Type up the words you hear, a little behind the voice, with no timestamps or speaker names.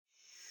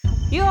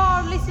You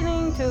are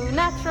listening to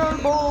Natural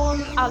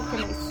Born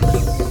Alchemist.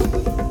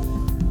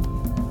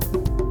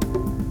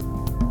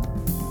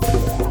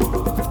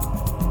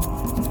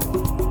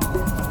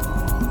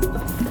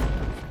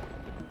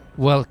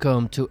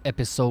 Welcome to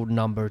episode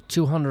number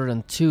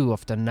 202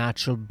 of the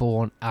Natural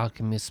Born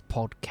Alchemist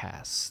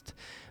podcast.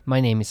 My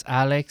name is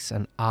Alex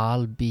and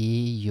I'll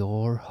be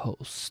your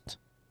host.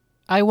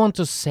 I want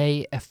to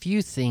say a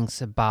few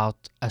things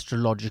about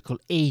astrological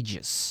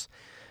ages.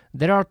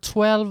 There are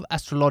 12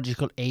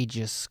 astrological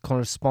ages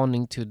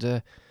corresponding to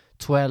the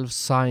 12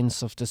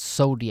 signs of the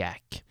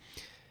zodiac.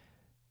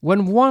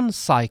 When one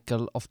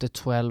cycle of the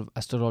 12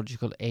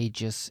 astrological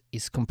ages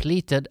is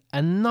completed,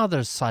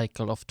 another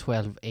cycle of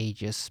 12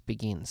 ages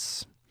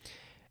begins.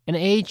 An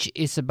age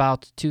is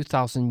about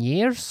 2000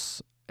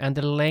 years, and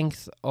the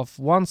length of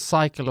one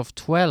cycle of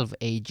 12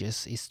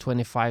 ages is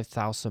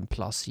 25,000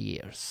 plus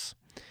years.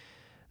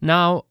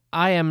 Now,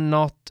 I am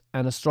not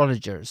an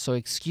astrologer, so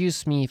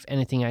excuse me if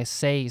anything I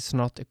say is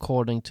not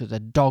according to the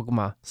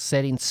dogma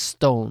set in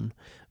stone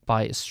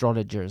by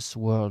astrologers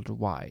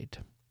worldwide.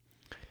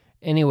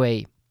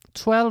 Anyway,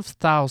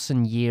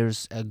 12,000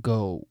 years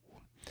ago,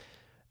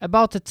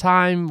 about the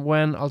time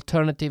when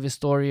alternative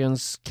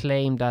historians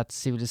claim that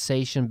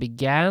civilization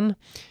began,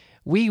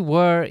 we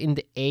were in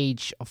the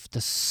age of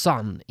the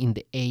sun, in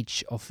the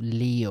age of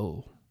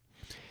Leo.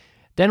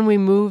 Then we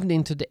moved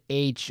into the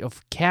age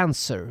of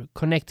Cancer,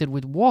 connected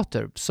with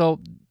water, so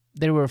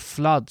there were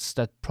floods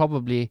that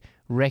probably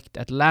wrecked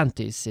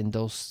Atlantis in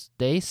those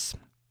days.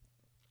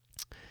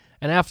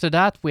 And after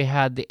that we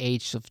had the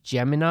age of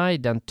Gemini,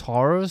 then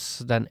Taurus,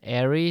 then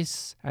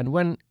Aries, and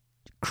when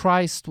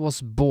Christ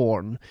was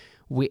born,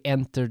 we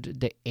entered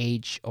the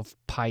age of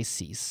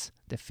Pisces,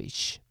 the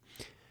fish.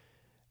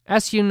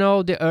 As you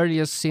know, the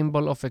earliest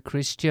symbol of a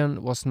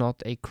Christian was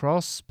not a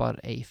cross, but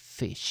a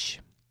fish.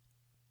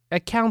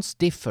 Accounts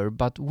differ,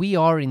 but we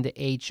are in the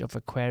age of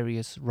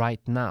Aquarius right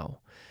now.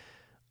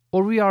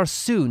 Or we are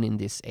soon in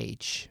this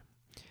age.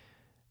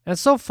 And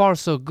so far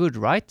so good,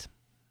 right?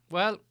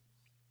 Well,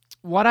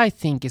 what I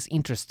think is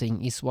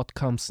interesting is what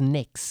comes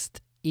next,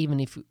 even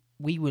if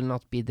we will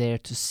not be there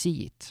to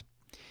see it.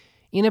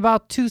 In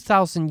about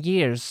 2000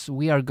 years,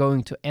 we are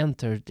going to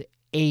enter the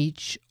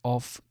age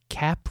of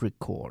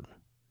Capricorn.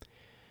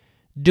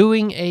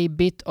 Doing a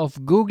bit of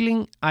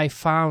Googling, I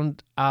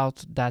found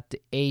out that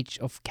the age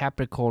of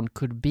Capricorn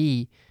could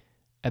be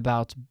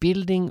about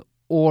building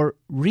or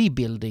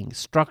rebuilding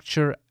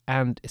structure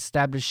and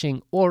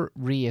establishing or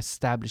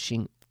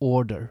re-establishing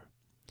order.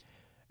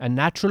 A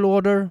natural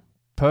order,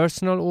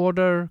 personal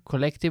order,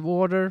 collective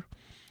order.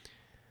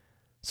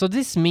 So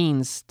this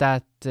means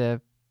that,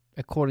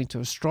 according to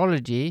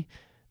astrology,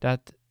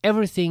 that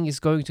everything is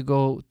going to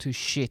go to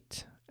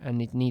shit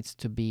and it needs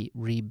to be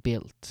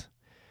rebuilt.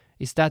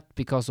 Is that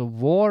because of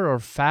war or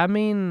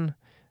famine?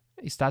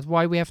 Is that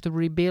why we have to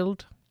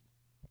rebuild?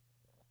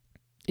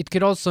 It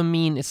could also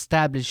mean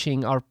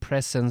establishing our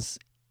presence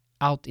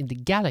out in the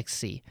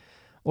galaxy,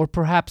 or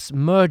perhaps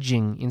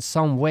merging in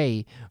some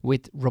way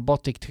with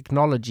robotic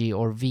technology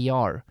or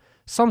VR.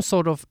 Some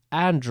sort of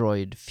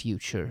android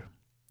future.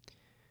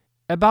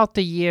 About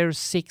the year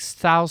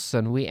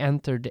 6000 we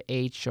entered the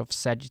age of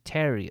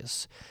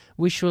Sagittarius,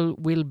 which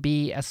will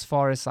be, as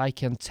far as I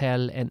can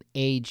tell, an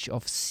age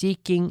of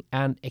seeking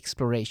and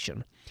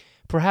exploration.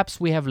 Perhaps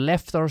we have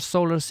left our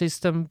solar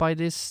system by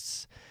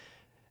this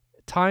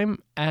time,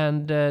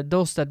 and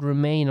those that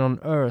remain on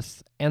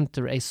Earth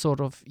enter a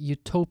sort of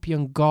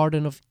utopian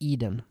Garden of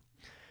Eden.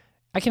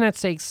 I cannot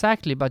say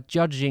exactly, but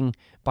judging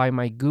by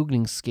my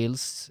Googling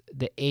skills,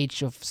 the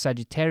age of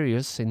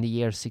Sagittarius in the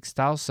year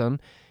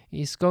 6000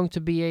 is going to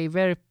be a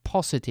very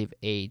positive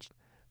age.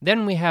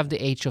 Then we have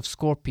the age of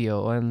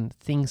Scorpio, and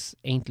things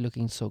ain't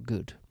looking so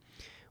good.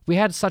 We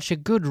had such a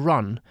good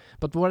run,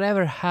 but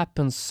whatever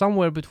happens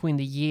somewhere between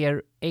the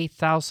year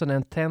 8000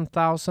 and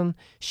 10,000,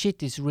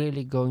 shit is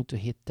really going to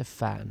hit the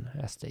fan,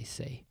 as they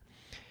say.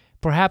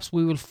 Perhaps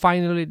we will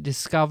finally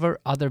discover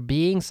other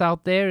beings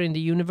out there in the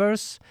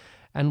universe,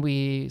 and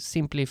we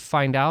simply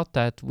find out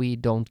that we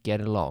don't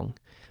get along.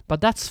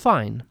 But that's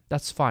fine,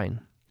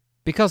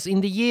 Because in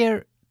the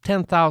year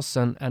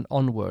 10,000 and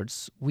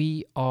onwards,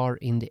 we are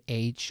in the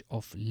age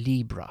of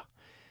Libra.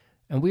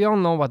 And we all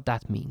know what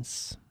that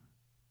means.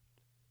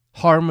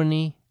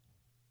 Harmony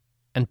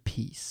and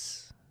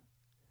peace.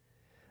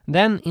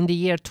 Then in the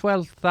year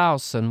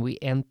 12,000, we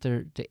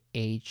enter the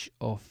age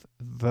of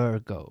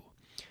Virgo.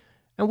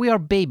 And we are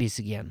babies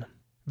again.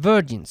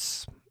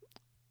 Virgins.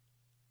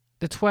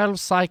 The 12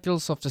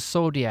 cycles of the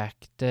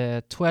zodiac,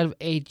 the 12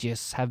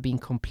 ages have been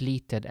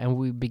completed and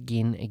we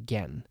begin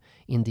again.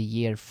 In the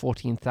year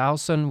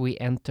 14,000 we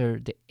enter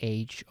the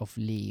age of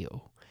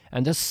Leo.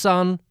 And the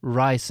sun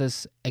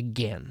rises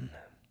again.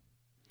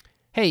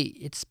 Hey,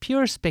 it's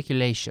pure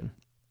speculation.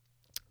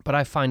 But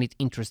I find it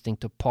interesting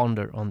to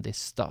ponder on this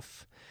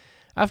stuff.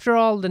 After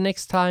all, the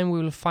next time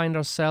we will find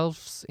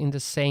ourselves in the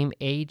same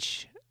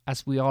age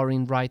as we are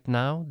in right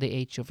now, the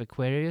age of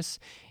Aquarius,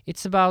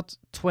 it's about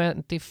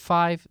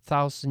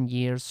 25,000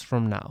 years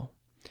from now.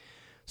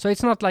 So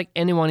it's not like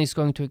anyone is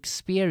going to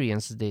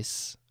experience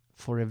this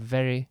for a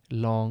very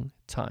long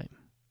time.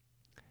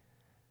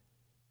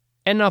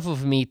 Enough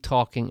of me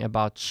talking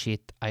about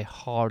shit I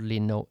hardly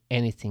know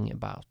anything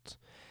about.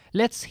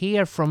 Let's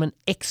hear from an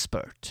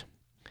expert.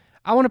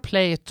 I want to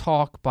play a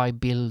talk by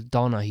Bill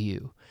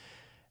Donahue,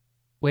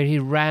 where he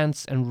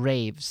rants and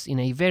raves in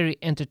a very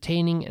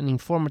entertaining and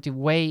informative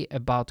way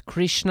about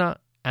Krishna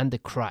and the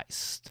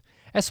Christ,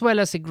 as well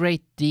as a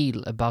great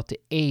deal about the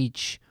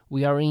age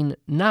we are in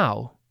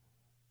now,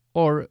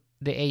 or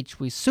the age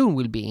we soon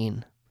will be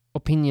in.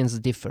 Opinions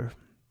differ.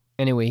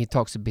 Anyway, he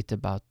talks a bit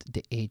about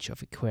the age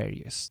of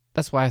Aquarius.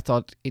 That's why I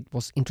thought it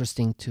was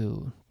interesting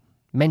to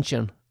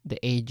mention the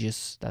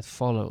ages that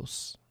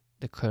follows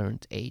the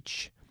current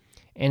age.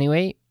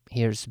 Anyway,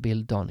 here's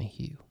Bill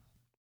Donahue.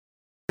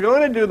 We're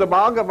going to do the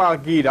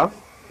Bhagavad Gita,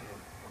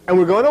 and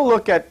we're going to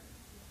look at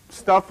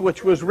stuff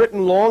which was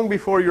written long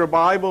before your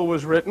Bible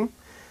was written,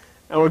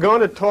 and we're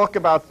going to talk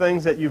about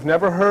things that you've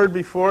never heard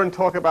before and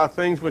talk about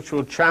things which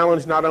will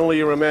challenge not only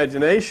your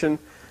imagination,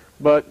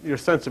 but your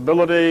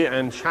sensibility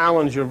and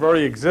challenge your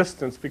very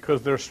existence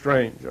because they're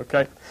strange,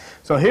 okay?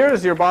 So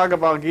here's your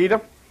Bhagavad Gita,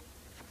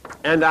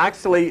 and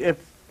actually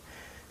if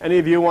any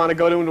of you want to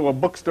go into a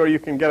bookstore, you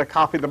can get a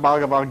copy of the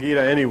Bhagavad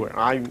Gita anywhere.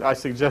 I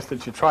suggest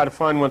that you try to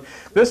find one.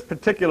 This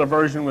particular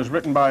version was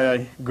written by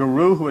a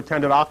guru who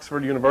attended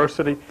Oxford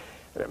University.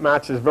 It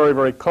matches very,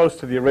 very close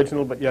to the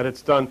original, but yet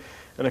it's done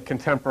in a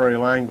contemporary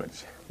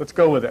language. Let's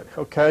go with it,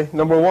 okay?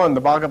 Number one,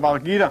 the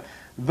Bhagavad Gita.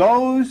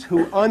 Those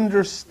who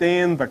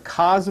understand the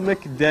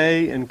cosmic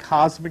day and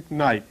cosmic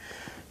night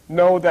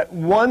know that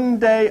one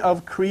day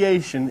of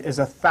creation is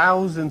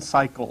 1,000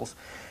 cycles,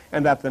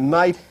 and that the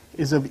night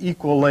is of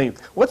equal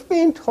length. What's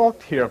being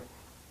talked here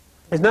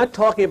is not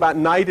talking about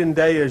night and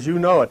day as you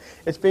know it.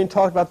 It's being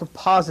talked about the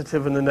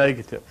positive and the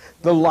negative,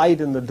 the light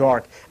and the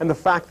dark, and the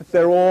fact that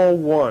they're all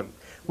one.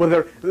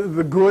 Whether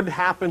the good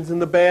happens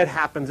and the bad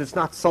happens, it's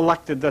not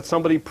selected that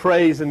somebody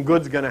prays and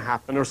good's going to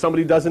happen, or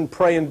somebody doesn't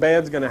pray and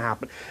bad's going to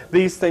happen.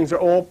 These things are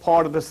all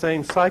part of the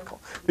same cycle.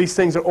 These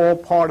things are all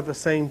part of the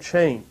same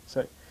chain.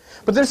 See?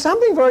 But there's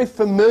something very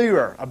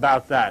familiar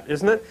about that,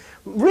 isn't it?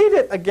 Read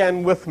it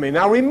again with me.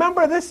 Now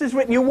remember, this is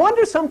written. You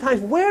wonder sometimes,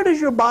 where does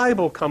your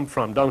Bible come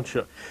from, don't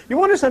you? You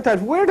wonder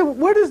sometimes, where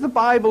does the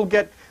Bible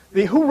get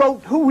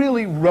who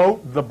really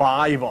wrote the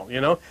Bible, you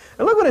know?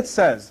 And look what it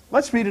says.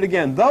 Let's read it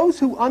again. Those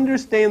who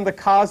understand the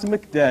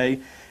cosmic day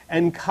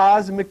and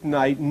cosmic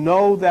night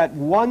know that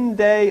one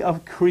day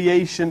of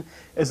creation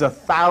is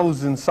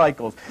 1,000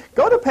 cycles.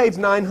 Go to page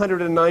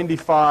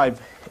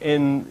 995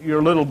 in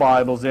your little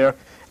Bibles there,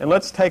 and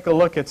let's take a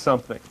look at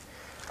something.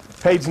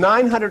 Page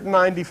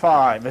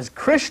 995. As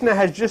Krishna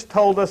has just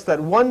told us that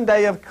one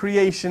day of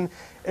creation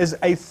is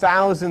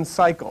 1,000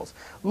 cycles.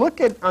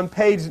 Look at on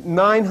page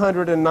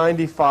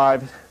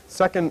 995,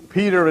 2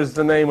 Peter is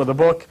the name of the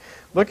book.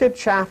 Look at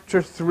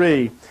chapter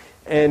 3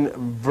 and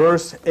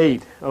verse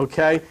 8,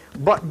 okay?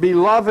 But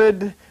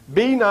beloved,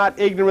 be not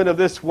ignorant of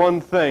this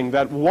one thing,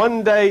 that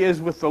one day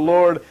is with the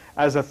Lord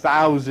as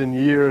 1,000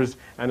 years,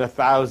 and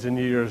 1,000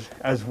 years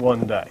as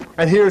one day.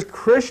 And here's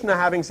Krishna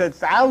having said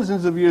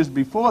thousands of years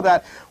before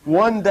that,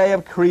 one day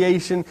of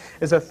creation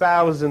is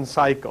 1,000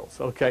 cycles,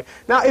 okay?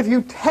 Now, if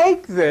you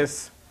take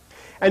this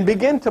and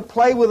begin to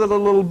play with it a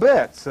little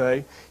bit,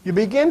 say, you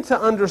begin to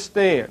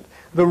understand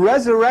the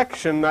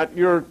resurrection that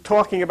you're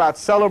talking about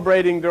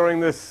celebrating during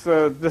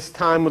this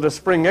time of the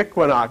spring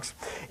equinox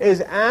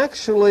is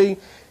actually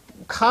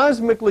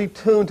cosmically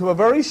tuned to a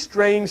very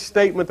strange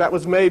statement that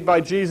was made by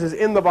Jesus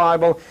in the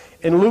Bible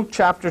in Luke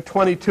chapter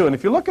 22. And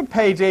if you look at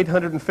page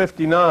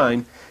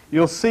 859,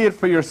 you'll see it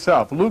for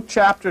yourself. Luke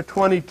chapter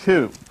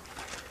 22.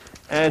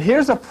 And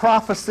here's a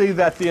prophecy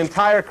that the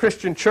entire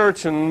Christian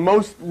church and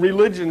most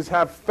religions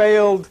have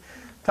failed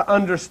to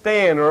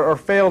understand or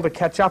failed to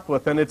catch up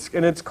with. And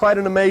it's quite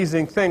an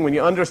amazing thing when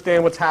you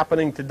understand what's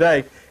happening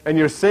today and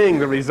you're seeing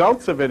the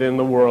results of it in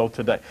the world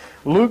today.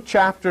 Luke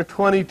chapter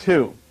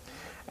 22.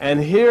 And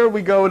here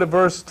we go to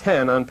verse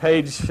 10 on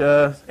page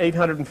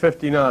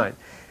 859.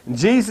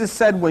 Jesus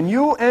said, when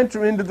you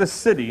enter into the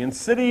city, and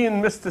city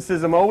in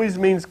mysticism always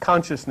means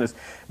consciousness,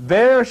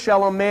 there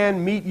shall a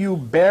man meet you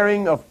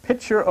bearing a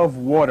pitcher of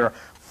water.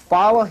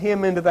 Follow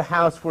him into the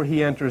house where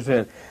he enters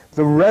in.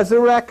 The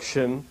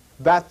resurrection,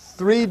 that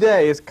 3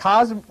 days,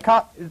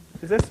 is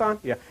this on?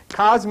 Yeah.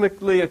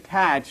 Cosmically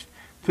attached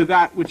to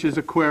that which is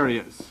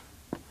Aquarius.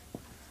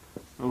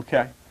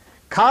 Okay.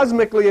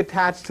 Cosmically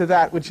attached to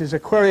that which is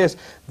Aquarius,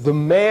 the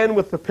man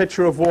with the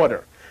pitcher of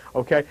water.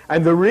 Okay?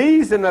 And the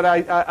reason that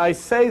I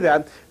say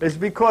that is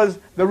because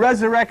the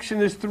resurrection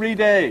is 3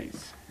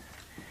 days.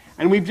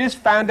 And we've just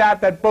found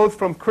out that both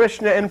from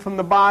Krishna and from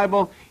the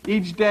Bible,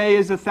 each day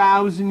is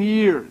 1,000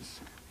 years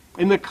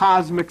in the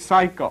cosmic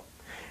cycle.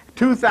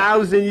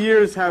 2,000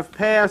 years have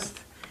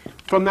passed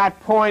from that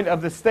point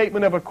of the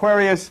statement of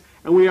Aquarius,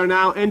 and we are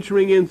now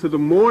entering into the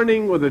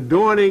morning or the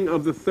dawning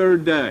of the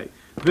third day.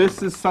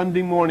 This is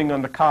Sunday morning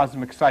on the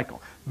cosmic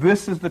cycle.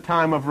 This is the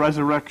time of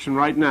resurrection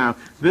right now.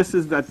 This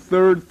is that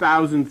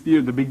 3,000th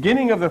year, the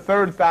beginning of the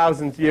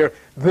 3,000th year.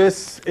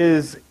 This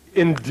is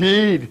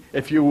indeed,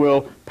 if you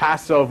will,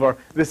 Passover.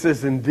 This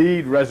is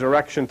indeed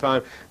resurrection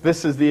time.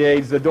 This is the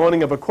age, the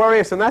dawning of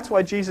Aquarius, and that's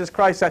why Jesus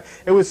Christ said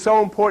it was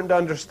so important to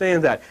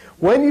understand that.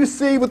 When you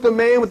see with the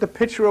man with the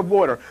pitcher of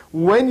water,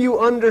 when you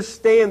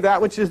understand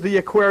that which is the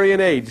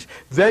Aquarian age,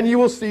 then you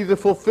will see the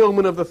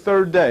fulfillment of the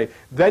third day.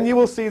 Then you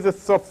will see the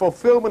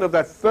fulfillment of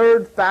that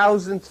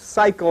 3,000th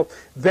cycle.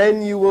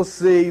 Then you will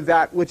see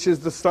that which is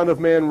the Son of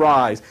Man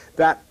rise.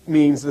 That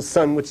means the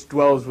Son which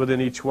dwells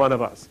within each one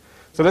of us.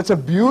 So that's a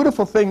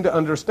beautiful thing to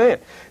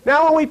understand.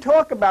 Now when we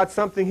talk about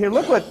something here,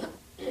 look what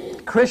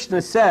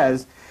Krishna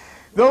says.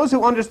 Those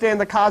who understand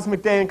the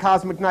cosmic day and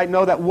cosmic night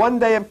know that one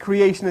day of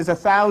creation is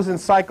 1,000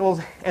 cycles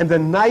and the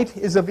night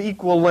is of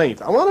equal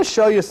length. I want to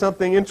show you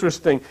something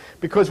interesting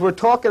because we're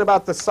talking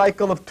about the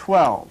cycle of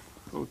 12.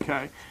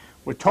 Okay?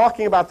 We're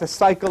talking about the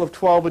cycle of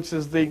 12, which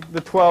is the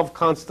 12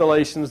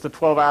 constellations, the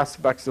 12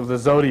 aspects of the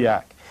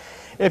zodiac.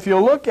 If you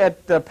look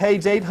at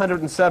page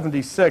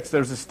 876,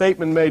 there's a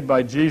statement made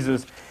by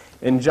Jesus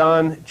in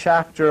John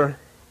chapter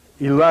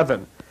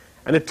 11.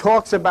 And it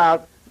talks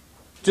about,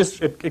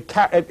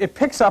 it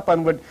picks up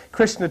on what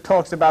Krishna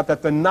talks about,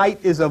 that the night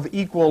is of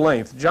equal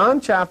length.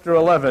 John chapter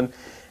 11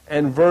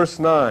 and verse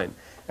 9.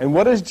 And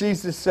what does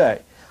Jesus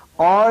say?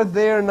 Are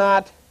there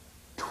not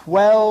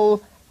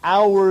 12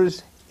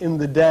 hours in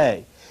the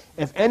day?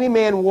 If any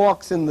man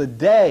walks in the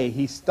day,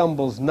 he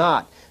stumbles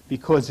not,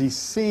 because he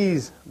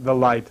sees the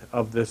light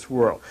of this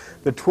world.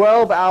 The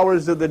 12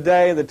 hours of the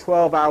day and the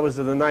 12 hours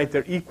of the night,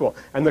 they're equal.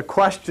 And the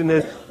question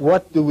is,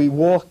 what do we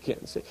walk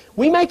in? See,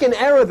 we make an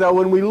error, though,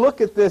 when we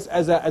look at this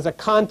as a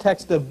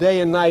context of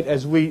day and night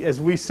as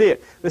we see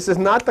it. This is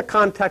not the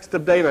context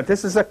of day and night.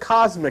 This is a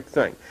cosmic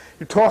thing.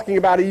 You're talking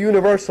about a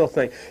universal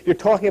thing. You're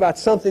talking about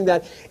something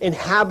that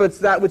inhabits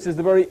that which is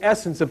the very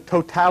essence of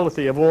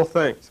totality of all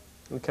things.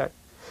 Okay?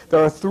 There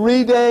are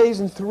 3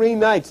 days and 3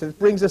 nights. It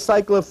brings a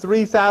cycle of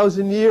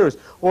 3,000 years,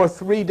 or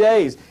 3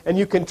 days. And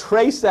you can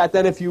trace that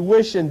then, if you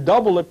wish, and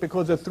double it,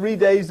 because of 3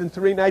 days and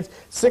 3 nights,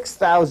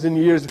 6,000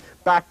 years,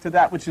 back to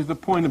that which is the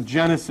point of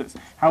Genesis.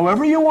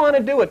 However you want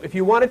to do it, if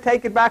you want to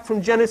take it back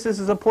from Genesis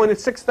as a point of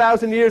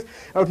 6,000 years,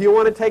 or if you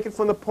want to take it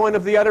from the point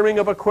of the uttering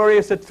of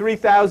Aquarius at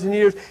 3,000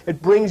 years,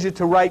 it brings you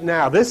to right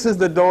now. This is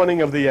the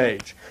dawning of the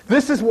age.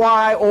 This is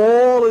why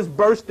all is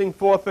bursting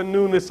forth in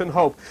newness and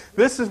hope.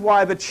 This is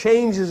why the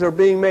changes are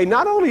being made,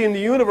 not only in the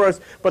universe,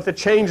 but the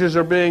changes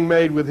are being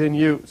made within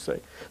you, see.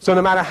 So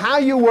no matter how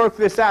you work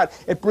this out,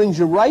 it brings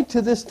you right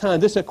to this time,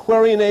 this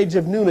Aquarian age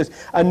of newness,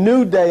 a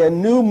new day, a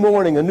new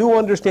morning, a new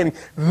understanding.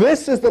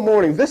 This is the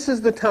morning. This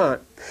is the time.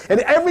 And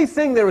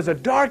everything, there was a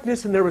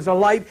darkness and there was a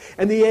light,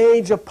 and the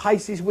age of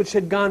Pisces, which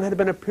had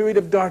been a period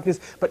of darkness,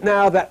 but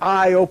now that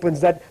eye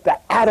opens, that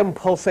atom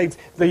pulsates,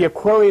 the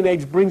Aquarian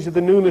age brings you the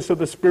newness of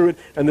the Spirit,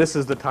 and this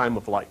is the time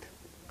of light.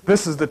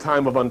 This is the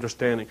time of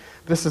understanding.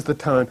 This is the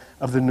time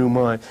of the new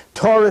mind.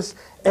 Taurus,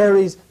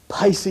 Aries,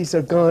 Pisces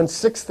are gone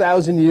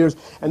 6,000 years,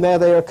 and now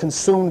they are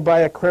consumed by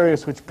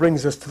Aquarius, which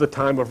brings us to the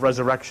time of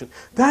resurrection.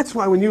 That's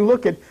why when you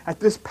look at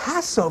this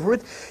Passover,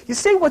 you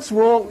see what's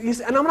wrong,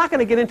 and I'm not going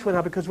to get into it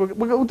now because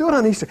we'll do it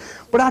on Easter,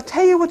 but I'll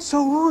tell you what's so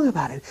wrong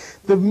about it.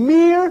 The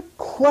mere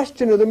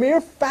question or the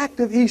mere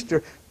fact of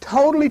Easter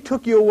totally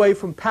took you away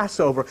from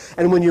Passover.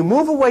 And when you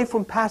move away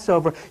from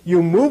Passover,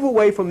 you move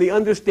away from the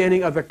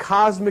understanding of the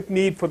cosmic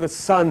need for the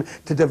sun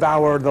to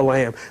devour the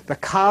lamb. The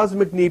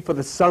cosmic need for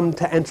the sun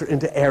to enter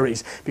into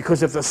Aries.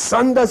 Because if the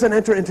sun doesn't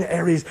enter into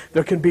Aries,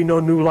 there can be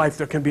no new life,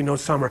 there can be no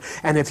summer.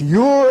 And if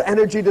your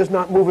energy does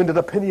not move into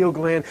the pineal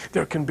gland,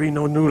 there can be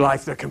no new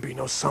life, there can be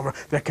no summer,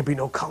 there can be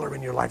no color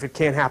in your life. It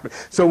can't happen.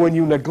 So when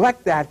you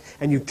neglect that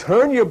and you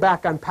turn your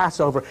back on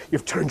Passover,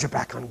 you've turned your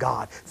back on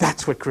God.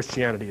 That's what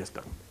Christianity has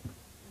done.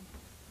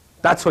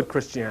 That's what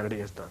Christianity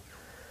has done.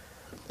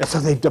 And so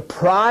they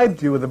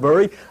deprived you of the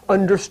very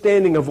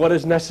understanding of what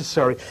is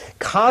necessary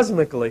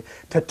cosmically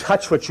to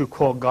touch what you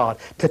call God,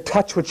 to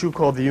touch what you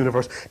call the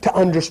universe, to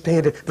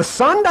understand it. The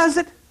sun does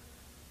it.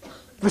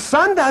 The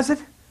sun does it.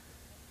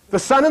 The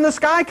sun in the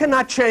sky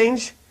cannot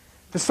change.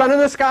 The sun in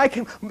the sky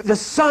the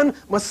sun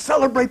must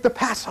celebrate the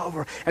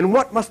Passover. And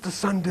what must the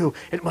sun do?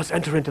 It must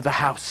enter into the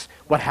house.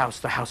 What house?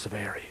 The house of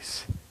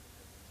Aries.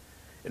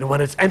 And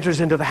when it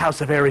enters into the house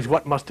of Aries,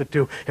 what must it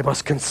do? It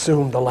must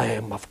consume the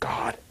Lamb of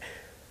God.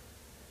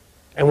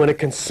 And when it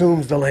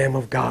consumes the Lamb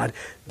of God,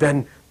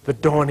 then the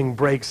dawning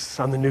breaks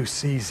on the new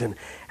season,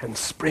 and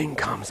spring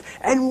comes.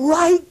 And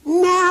right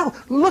now,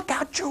 look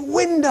out your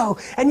window,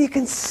 and you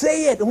can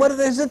see it. And what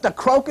is it? The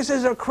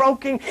crocuses are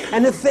croaking,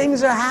 and the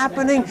things are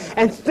happening,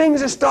 and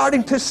things are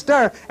starting to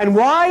stir. And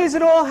why is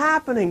it all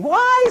happening?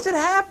 Why is it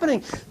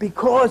happening?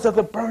 Because of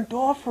the burnt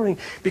offering.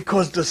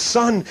 Because the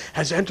sun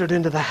has entered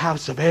into the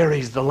house of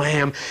Aries, the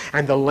lamb,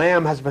 and the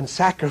lamb has been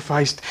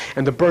sacrificed,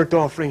 and the burnt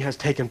offering has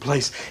taken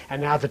place.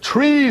 And now the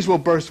trees will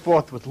burst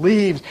forth with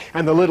leaves,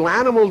 and the little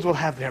animals will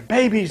have their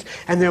babies,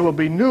 and there will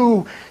be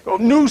new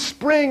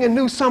spring and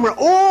new summer,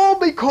 all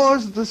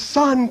because the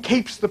sun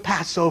keeps the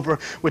Passover,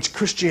 which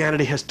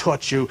Christianity has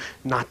taught you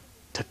not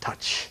to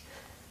touch.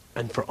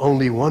 And for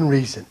only one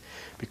reason,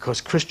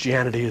 because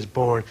Christianity is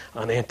born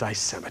on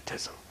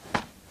anti-Semitism.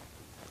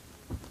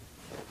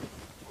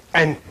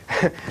 And,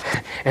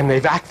 and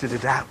they've acted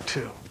it out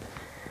too.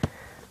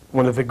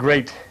 One of the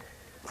great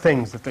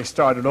things that they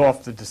started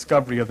off the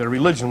discovery of their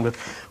religion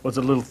with was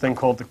a little thing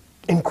called the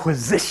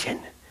Inquisition,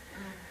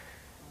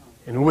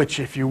 in which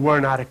if you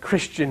were not a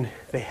Christian,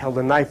 they held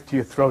a knife to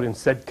your throat and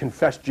said,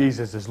 confess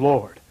Jesus as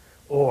Lord,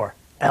 or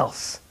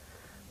else.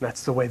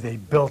 That's the way they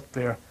built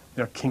their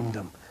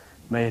kingdom.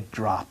 May it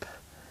drop.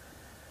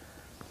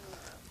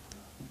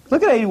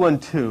 Look at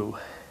 81:2.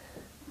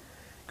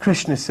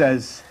 Krishna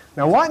says,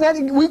 now, as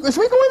we go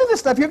into this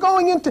stuff, you're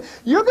going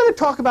to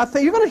talk about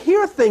things, you're going to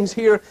hear things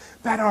here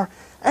that are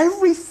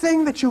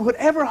everything that you would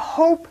ever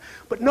hope,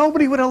 but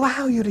nobody would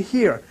allow you to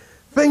hear.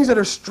 Things that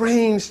are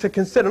strange to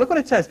consider. Look what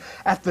it says.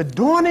 At the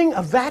dawning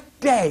of that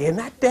day, and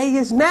that day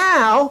is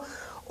now,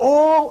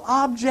 all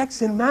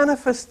objects in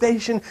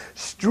manifestation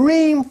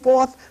stream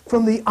forth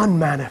from the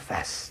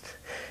unmanifest.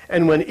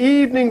 And when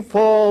evening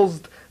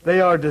falls,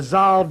 they are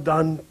dissolved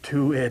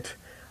unto it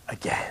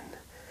again.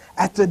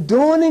 At the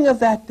dawning of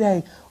that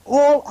day,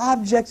 all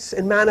objects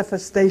in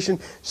manifestation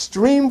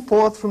stream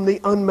forth from the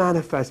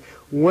unmanifest.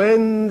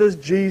 When does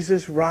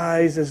Jesus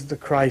rise as the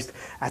Christ?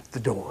 At the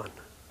dawn.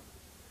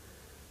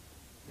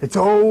 It's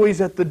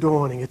always at the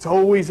dawning. It's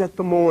always at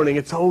the morning.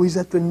 It's always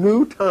at the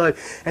new time.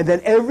 And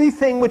then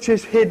everything which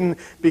is hidden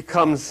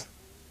becomes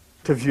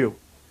to view.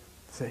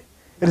 See?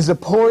 It is the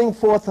pouring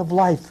forth of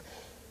life.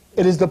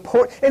 It is the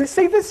and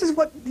see, this is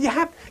what you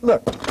have.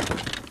 Look,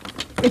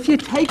 if you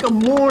take a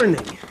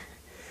morning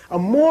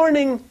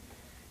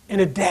in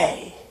a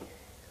day,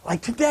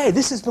 like today,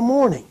 this is the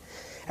morning.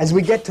 As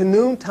we get to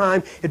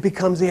noontime, it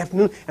becomes the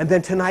afternoon, and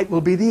then tonight will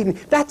be the evening.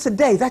 That's a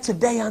day. That's a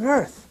day on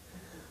earth.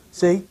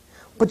 See?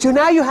 But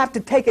now you have to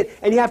take it,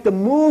 and you have to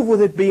move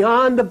with it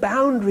beyond the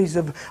boundaries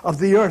of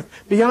the earth,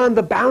 beyond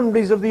the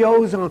boundaries of the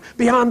ozone,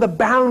 beyond the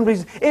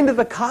boundaries into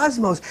the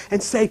cosmos,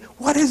 and say,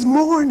 what is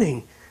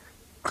morning?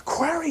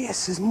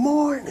 Aquarius is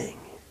morning.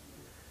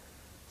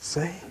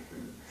 See?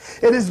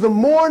 It is the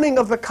morning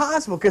of the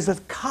cosmos. It's a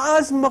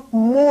cosmic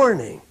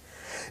morning.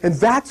 And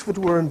that's what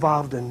we're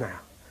involved in now.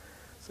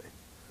 See?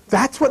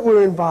 That's what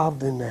we're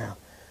involved in now.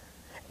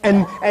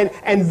 And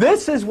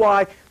this is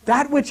why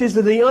that which is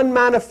in the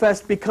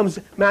unmanifest becomes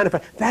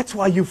manifest. That's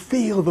why you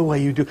feel the way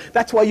you do.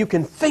 That's why you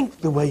can think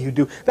the way you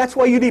do. That's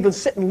why you'd even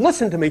sit and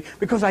listen to me,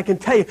 because I can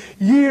tell you,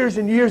 years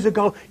and years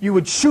ago, you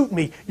would shoot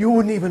me. You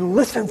wouldn't even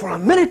listen for a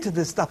minute to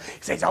this stuff.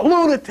 You say he's a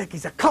lunatic,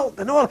 he's a cult,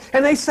 and all.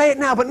 And they say it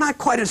now, but not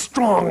quite as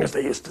strong as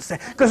they used to say,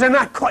 because they're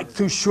not quite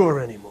too sure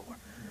anymore.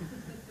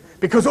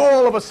 Because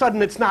all of a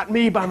sudden it's not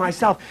me by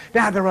myself.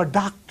 Now there are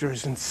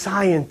doctors and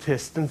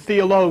scientists and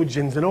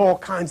theologians and all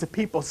kinds of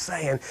people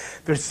saying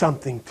there's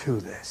something to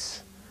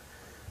this.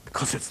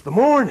 Because it's the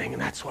morning, and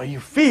that's why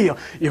you feel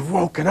you've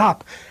woken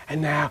up,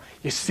 and now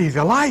you see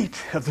the light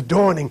of the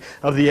dawning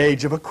of the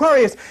age of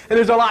Aquarius. And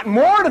there's a lot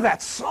more to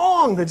that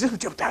song than just,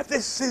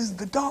 this is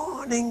the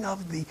dawning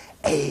of the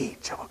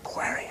age of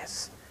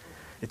Aquarius.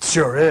 It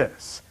sure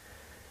is.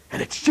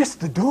 And it's just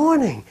the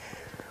dawning.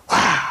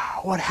 Wow.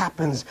 What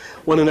happens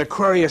when in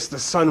Aquarius the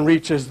sun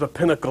reaches the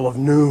pinnacle of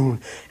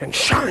noon and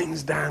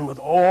shines down with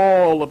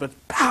all of its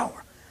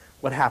power?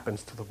 What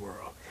happens to the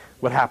world?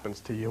 What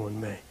happens to you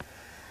and me?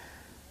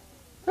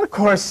 And of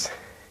course,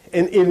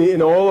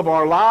 in all of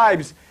our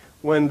lives,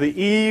 when the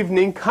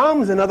evening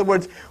comes, in other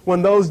words,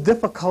 when those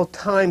difficult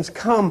times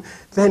come,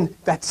 then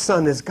that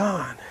sun is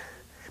gone.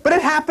 But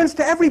it happens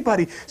to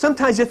everybody.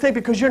 Sometimes you think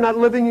because you're not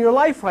living your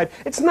life right.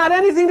 It's not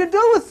anything to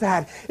do with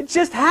that. It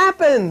just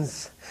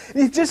happens.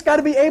 You've just got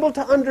to be able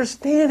to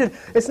understand it.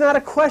 It's not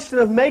a question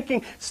of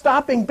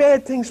stopping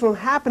bad things from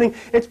happening.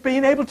 It's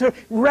being able to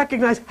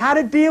recognize how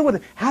to deal with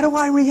it. How do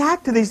I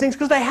react to these things?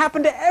 Because they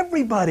happen to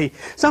everybody.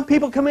 Some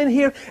people come in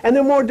here and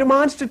they're more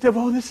demonstrative.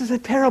 Oh, this is a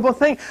terrible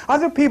thing.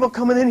 Other people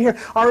coming in here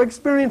are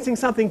experiencing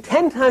something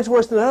 10 times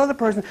worse than another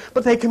person,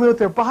 but they come in with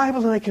their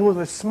Bibles and they come in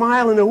with a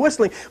smile and they're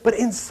whistling. But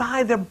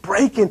inside they're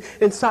breaking.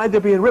 Inside they're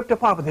being ripped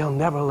apart, but they'll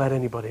never let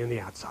anybody on the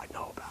outside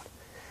know about it.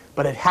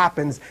 But it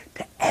happens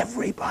to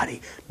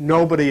everybody.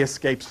 Nobody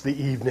escapes the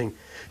evening.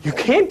 You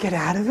can't get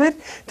out of it.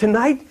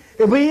 Tonight,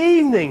 it'll be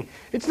evening.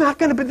 It's not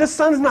going to be, the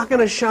sun's not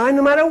going to shine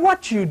no matter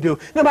what you do,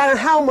 no matter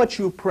how much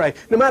you pray,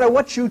 no matter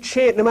what you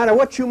chant, no matter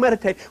what you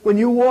meditate. When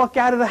you walk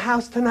out of the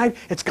house tonight,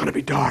 it's going to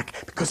be dark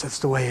because that's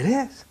the way it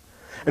is.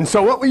 And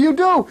so what will you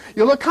do?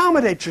 You'll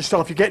accommodate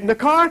yourself. You get in the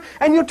car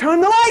and you turn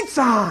the lights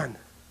on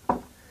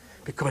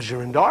because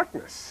you're in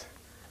darkness.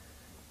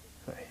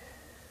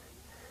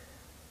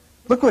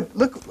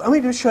 Let me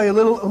just show you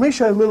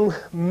a little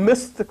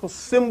mystical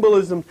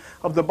symbolism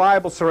of the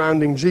Bible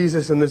surrounding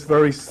Jesus and this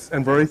very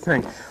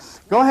thing.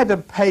 Go ahead to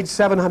page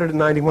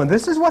 791.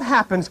 This is what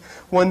happens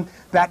when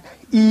that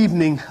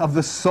evening of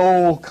the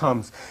soul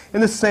comes.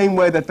 In the same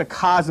way that the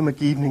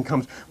cosmic evening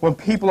comes, when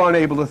people aren't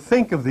able to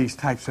think of these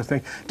types of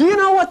things. Do you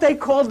know what they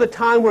called the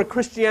time where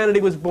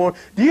Christianity was born?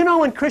 Do you know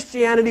when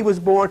Christianity was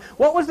born?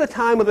 What was the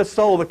time of the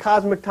soul, the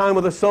cosmic time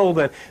of the soul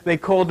then? They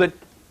called it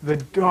the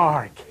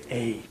Dark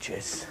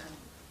Ages.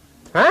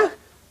 Huh?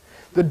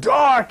 The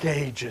Dark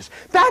Ages.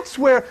 That's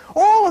where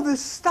all of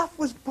this stuff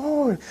was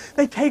born.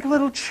 They take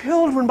little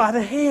children by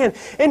the hand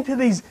into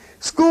these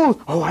schools.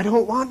 Oh, I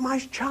don't want my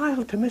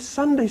child to miss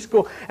Sunday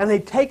school. And they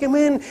take them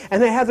in,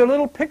 and they have their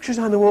little pictures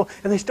on the wall,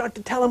 and they start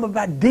to tell them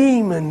about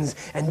demons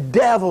and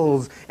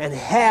devils and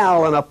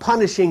hell and a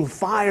punishing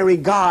fiery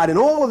God and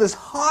all of this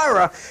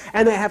horror.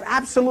 And they have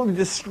absolutely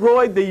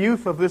destroyed the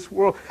youth of this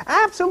world.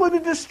 Absolutely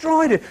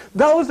destroyed it.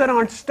 Those that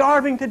aren't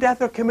starving to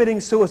death are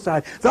committing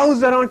suicide. Those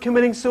that aren't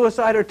committing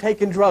suicide are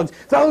taking drugs.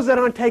 Those that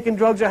aren't taking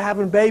drugs are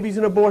having babies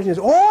and abortions.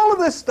 All of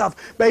this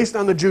stuff based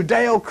on the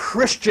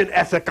Judeo-Christian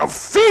ethic of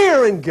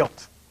fear and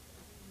guilt.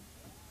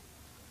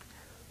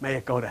 May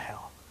it go to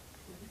hell.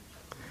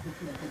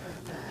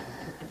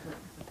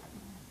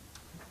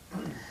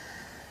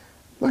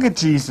 Look at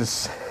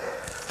Jesus.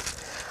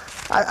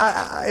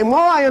 The more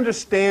I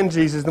understand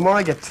Jesus, the more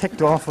I get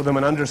ticked off with him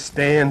and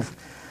understand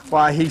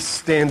why he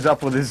stands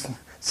up with his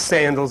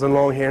sandals and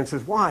long hair and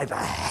says, why the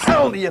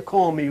hell do you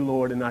call me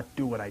Lord and not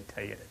do what I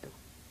tell you to do?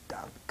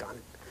 Doggone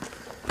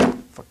it.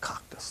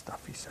 Verkakte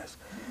stuff, he says.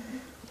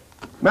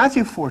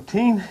 Matthew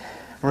 14,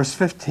 verse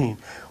 15.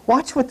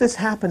 Watch what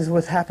happens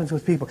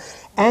with people.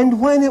 And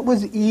when it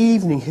was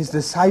evening, his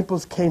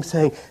disciples came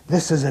saying,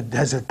 this is a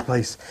desert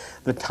place.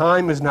 The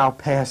time is now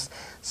past.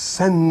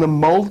 Send the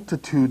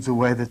multitudes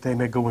away that they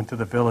may go into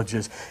the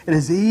villages. It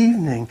is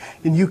evening,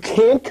 and you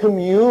can't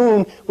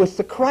commune with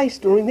the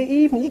Christ during the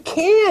evening. You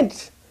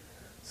can't.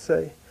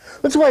 See?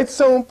 That's why it's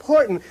so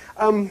important.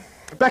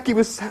 Becky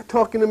was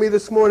talking to me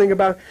this morning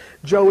about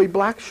Joey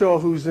Blackshaw,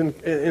 who's in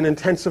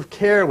intensive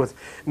care with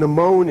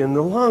pneumonia in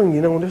the lung,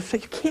 and they say,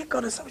 you can't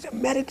go to somebody to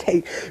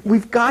meditate.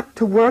 We've got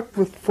to work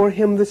for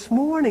him this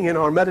morning in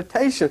our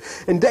meditation.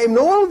 And Dave and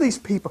all of these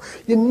people,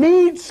 you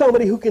need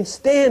somebody who can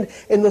stand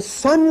in the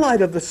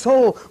sunlight of the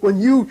soul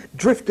when you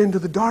drift into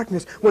the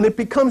darkness. When it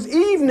becomes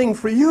evening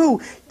for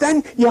you,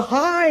 then you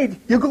hide.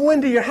 You go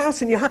into your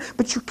house and you hide.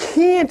 But you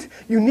can't.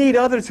 You need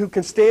others who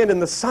can stand in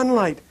the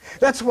sunlight.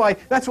 That's why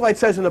it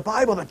says in the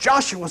Bible that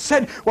Joshua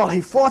said while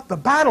he fought the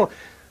battle,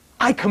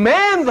 I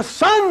command the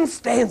sun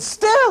stand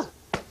still.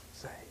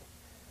 Say,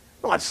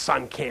 well, the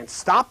sun can't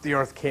stop. The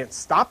earth can't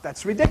stop.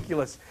 That's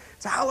ridiculous.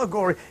 It's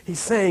allegory. He's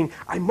saying,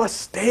 I must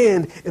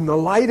stand in the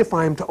light if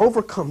I am to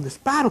overcome this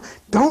battle.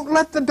 Don't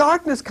let the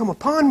darkness come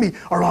upon me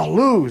or I'll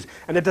lose.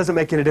 And it doesn't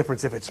make any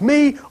difference if it's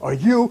me or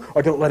you,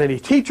 or don't let any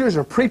teachers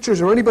or preachers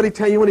or anybody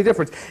tell you any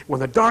difference. When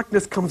the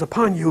darkness comes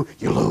upon you,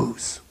 you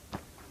lose.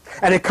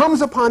 And it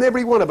comes upon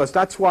every one of us.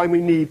 That's why we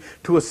need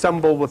to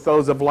assemble with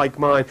those of like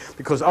mind,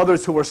 because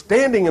others who are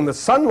standing in the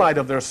sunlight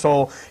of their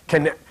soul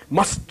can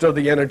muster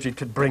the energy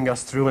to bring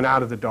us through and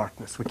out of the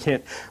darkness. We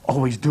can't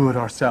always do it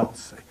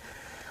ourselves.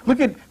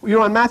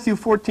 You're on Matthew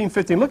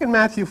 14:15. Look at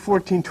Matthew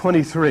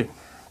 14:23.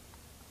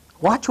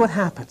 Watch what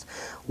happens.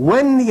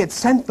 When he had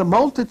sent the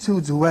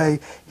multitudes away,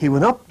 he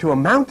went up to a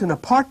mountain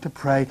apart to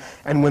pray,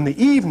 and when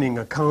the evening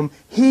had come,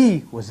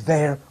 he was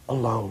there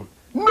alone.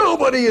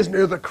 Nobody is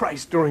near the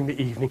Christ during the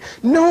evening.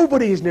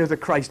 Nobody is near the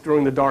Christ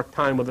during the dark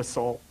time of the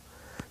soul.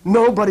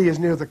 Nobody is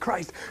near the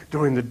Christ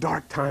during the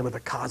dark time of the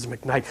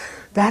cosmic night.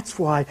 That's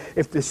why,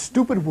 if this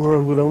stupid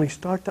world would only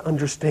start to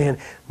understand,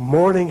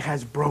 morning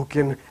has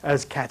broken,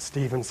 as Cat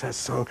Stevens has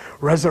sung.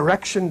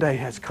 Resurrection Day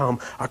has come.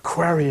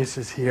 Aquarius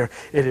is here.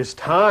 It is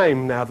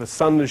time now. The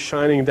sun is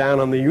shining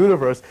down on the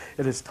universe.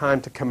 It is time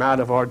to come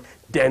out of our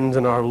dens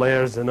and our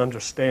lairs and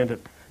understand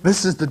it.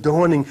 This is the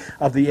dawning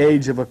of the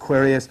age of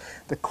Aquarius.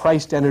 The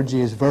Christ energy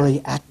is very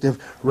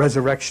active.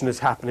 Resurrection is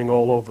happening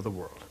all over the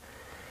world.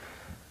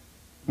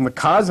 And the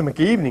cosmic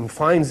evening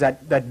finds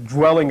that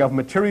dwelling of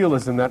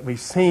materialism that we've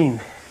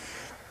seen.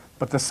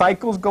 But the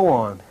cycles go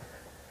on.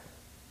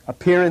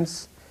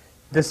 Appearance,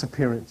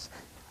 disappearance.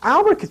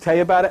 Albert could tell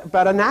you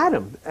about an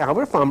atom.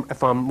 Albert,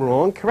 if I'm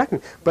wrong, correct me.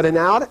 But an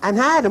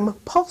atom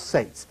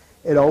pulsates.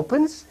 It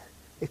opens,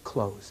 it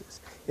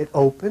closes. It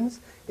opens,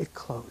 it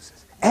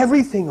closes.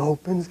 Everything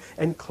opens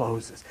and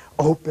closes.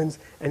 Opens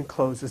and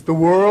closes. The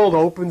world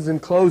opens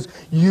and closes.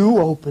 You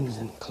opens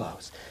and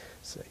close.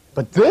 See?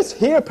 But this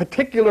here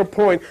particular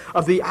point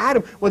of the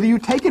atom, whether you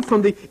take it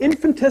from the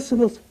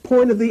infinitesimal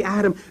point of the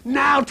atom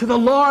now to the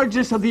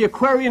largest of the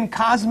Aquarian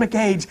cosmic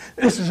age,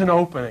 this is an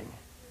opening.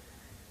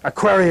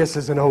 Aquarius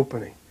is an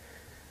opening.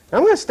 Now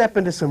I'm going to step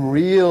into some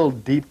real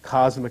deep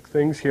cosmic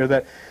things here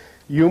that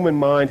human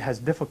mind has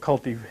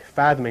difficulty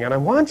fathoming. And I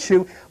want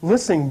you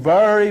listening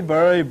very,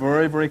 very,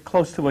 very, very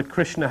close to what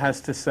Krishna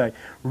has to say.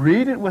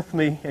 Read it with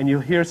me and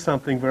you'll hear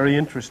something very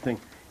interesting.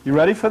 You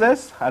ready for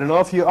this? I don't know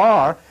if you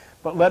are,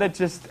 but let it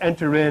just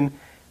enter in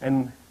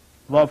and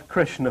love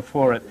Krishna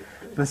for it.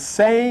 The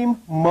same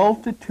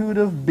multitude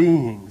of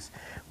beings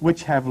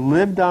which have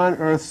lived on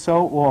earth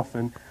so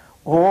often,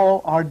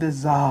 all are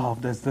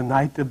dissolved as the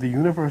night of the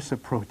universe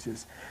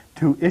approaches,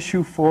 to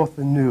issue forth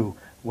anew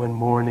when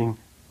morning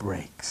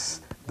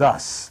breaks.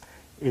 Thus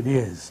it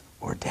is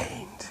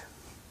ordained.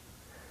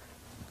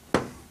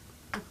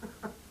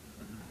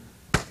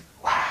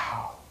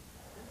 Wow.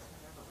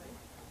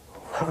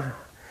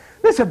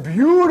 It's a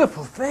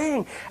beautiful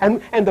thing.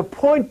 And the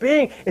point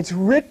being, it's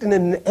written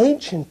in an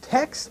ancient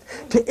text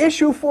to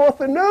issue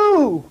forth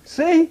anew.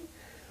 See?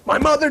 My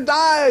mother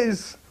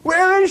dies.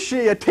 Where is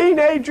she? A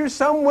teenager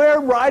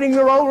somewhere riding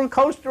the roller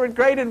coaster at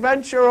Great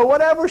Adventure or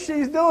whatever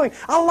she's doing.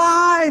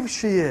 Alive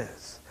she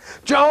is.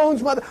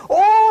 Joan's mother,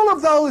 all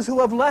of those who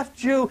have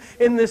left you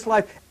in this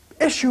life,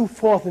 issue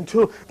forth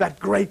into that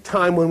great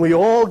time when we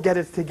all get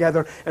it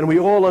together and we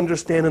all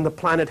understand, and the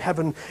planet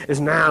heaven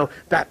is now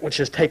that which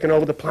has taken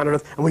over the planet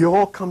Earth, and we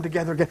all come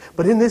together again.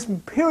 But in this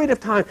period of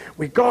time,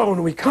 we go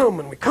and we come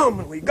and we come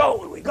and we go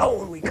and we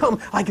go and we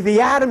come. Like the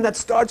atom that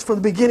starts from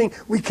the beginning,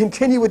 we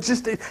continue it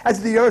just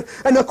as the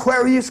Earth. And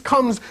Aquarius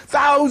comes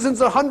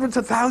thousands or hundreds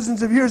of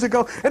thousands of years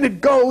ago, and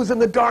it goes,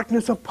 and the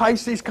darkness of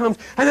Pisces comes,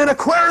 and then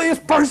Aquarius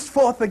bursts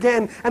forth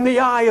again, and the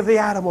eye of the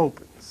atom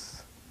opens.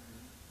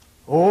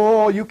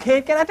 Oh, you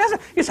can't get that.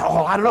 You say,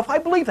 oh, I don't know if I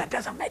believe that.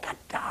 Doesn't make a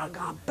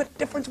doggone bit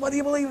difference whether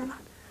you believe it or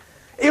not.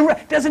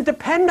 It doesn't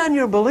depend on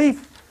your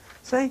belief.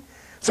 See?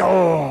 So,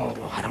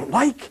 oh, I don't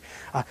like.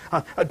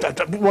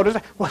 What is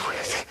that? Well,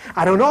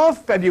 I don't know if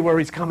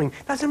February's coming.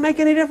 Doesn't make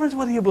any difference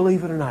whether you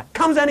believe it or not.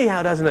 Comes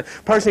anyhow, doesn't it?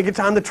 Person gets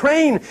on the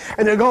train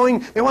and they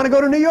want to go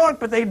to New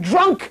York, but they're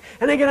drunk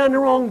and they get on the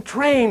wrong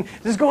train.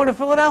 Just going to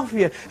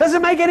Philadelphia.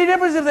 Doesn't make any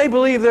difference if they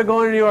believe they're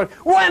going to New York.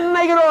 When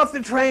they get off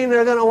the train,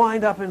 they're going to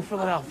wind up in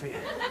Philadelphia.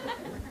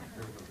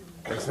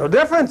 Makes no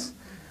difference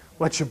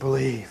what you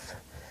believe.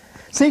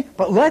 See,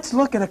 but let's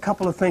look at a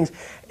couple of things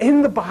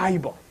in the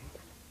Bible,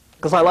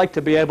 because I like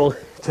to be able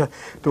to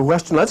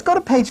Western. Let's go to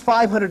page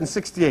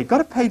 568. Go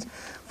to page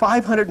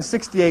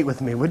 568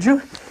 with me, would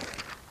you?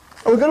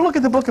 We're going to look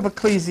at the book of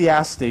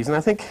Ecclesiastes, and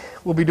I think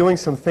we'll be doing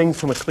some things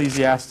from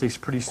Ecclesiastes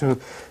pretty soon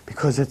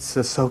because it's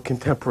so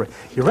contemporary.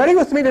 You ready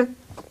with me to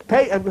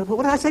page,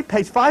 what did I say?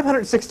 Page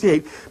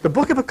 568, the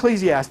book of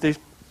Ecclesiastes,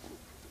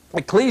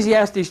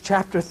 Ecclesiastes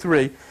chapter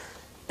 3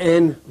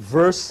 and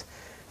verse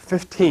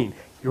 15.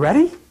 You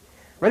ready?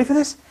 Ready for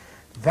this?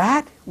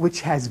 That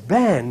which has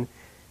been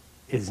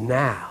is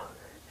now,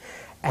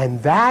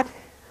 and that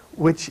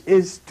which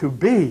is to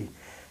be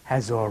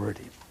has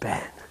already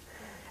been.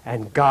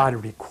 And God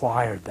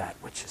required that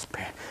which is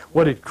been.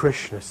 What did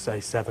Krishna say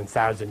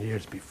 7,000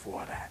 years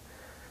before that?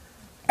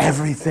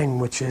 Everything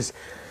which is,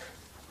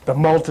 the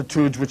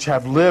multitudes which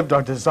have lived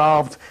are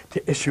dissolved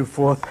to issue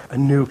forth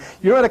anew.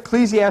 You're at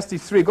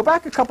Ecclesiastes 3. Go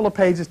back a couple of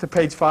pages to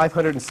page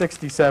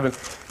 567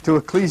 to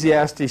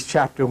Ecclesiastes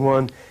chapter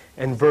 1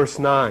 and verse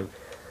 9.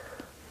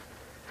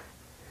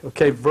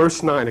 Okay,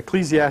 verse 9,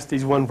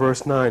 Ecclesiastes 1,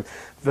 verse 9.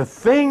 The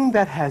thing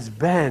that has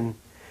been,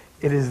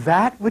 it is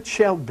that which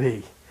shall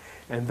be,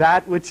 and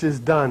that which is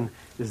done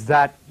is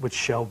that which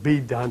shall be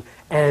done,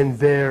 and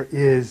there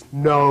is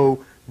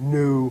no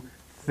new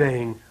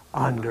thing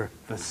under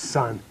the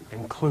sun,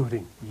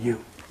 including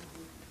you.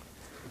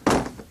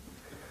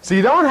 So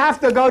you don't have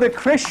to go to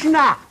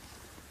Krishna.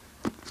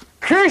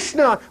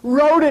 Krishna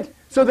wrote it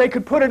so they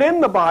could put it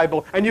in the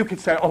Bible, and you could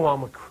say, oh,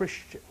 I'm a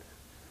Christian.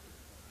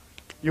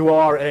 You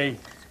are a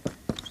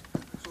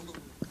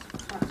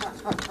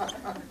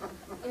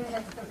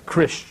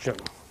Christian,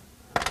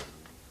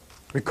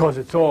 because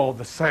it's all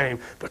the same.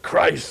 The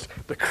Christ,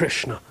 the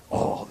Krishna,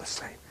 all the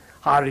same.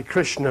 Hare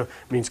Krishna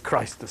means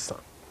Christ the Son.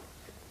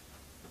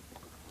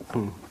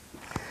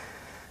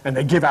 And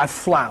they give out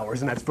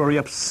flowers, and that's very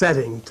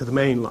upsetting to the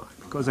main line,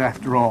 because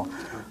after all,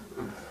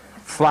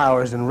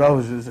 flowers and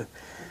roses are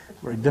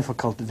very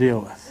difficult to deal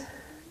with.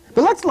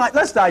 But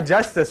let's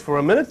digest this for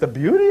a minute, the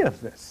beauty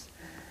of this.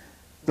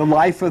 The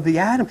life of the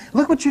atom.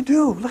 Look what you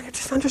do. Look,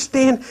 just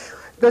understand.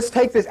 Let's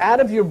take this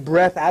out of your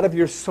breath, out of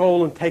your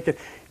soul, and take it.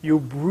 You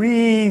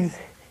breathe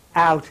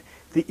out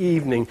the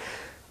evening.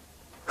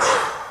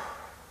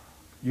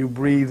 You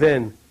breathe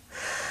in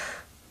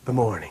the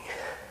morning.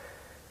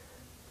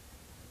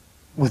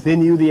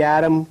 Within you, the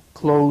atom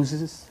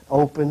closes,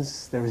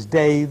 opens. There is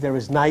day, there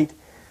is night.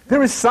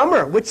 There is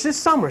summer, which is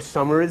summer.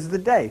 Summer is the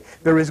day.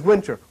 There is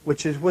winter,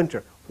 which is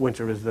winter.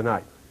 Winter is the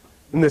night.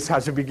 And this is how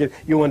you begin.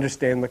 You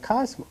understand the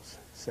cosmos,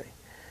 see.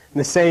 And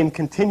the same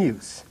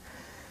continues.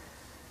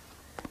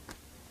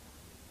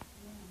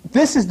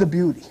 This is the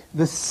beauty.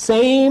 The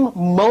same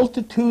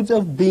multitudes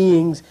of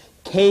beings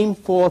came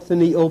forth in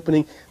the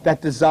opening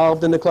that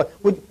dissolved in the cloud.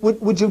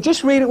 Would you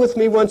just read it with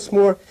me once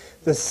more?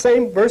 The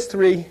same, verse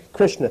 3,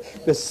 Krishna.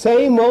 The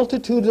same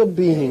multitudes of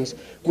beings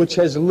which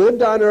has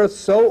lived on earth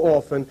so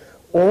often,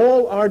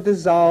 all are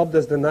dissolved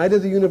as the night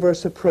of the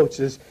universe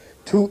approaches,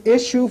 to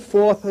issue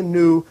forth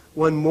anew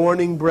when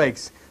morning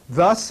breaks.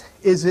 Thus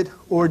is it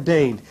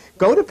ordained.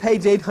 Go to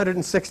page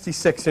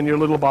 866 in your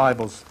little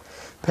Bibles.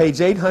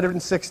 Page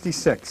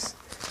 866.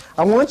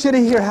 I want you to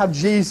hear how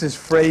Jesus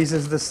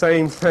phrases the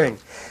same thing.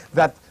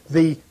 That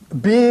the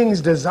beings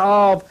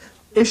dissolve,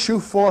 issue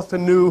forth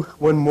anew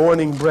when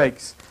morning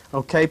breaks.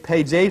 Okay,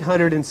 page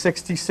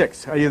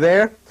 866. Are you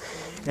there?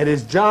 It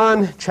is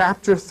John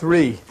chapter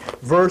 3,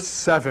 verse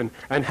 7.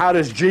 And how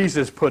does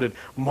Jesus put it?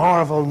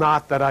 Marvel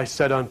not that I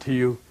said unto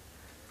you,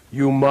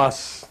 you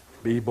must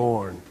be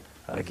born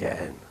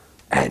again,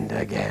 and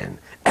again,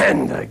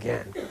 and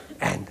again,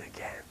 and again.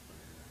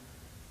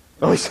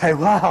 And we say,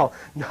 well,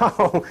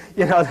 no,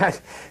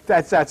 that's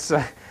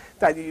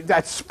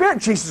spirit.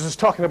 Jesus is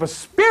talking about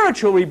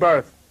spiritual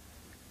rebirth.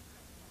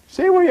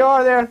 See where you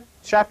are there?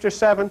 Chapter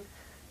 7.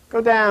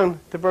 Go down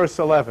to verse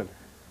 11.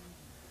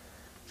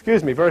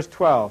 Excuse me, verse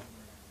 12.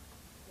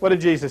 What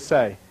did Jesus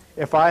say?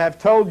 If I have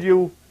told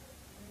you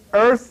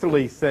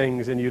earthly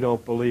things and you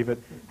don't believe it,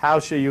 how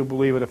shall you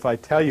believe it if I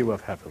tell you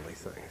of heavenly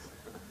things?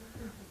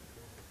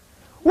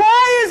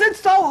 Why is it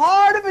so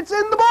hard if it's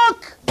in the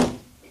book?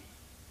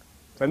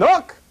 It's in the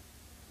book.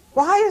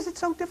 Why is it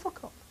so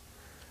difficult?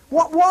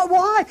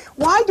 Why?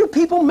 Why do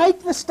people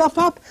make this stuff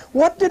up?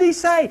 What did he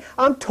say?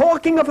 I'm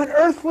talking of an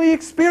earthly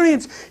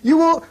experience. You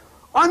will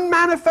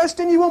unmanifest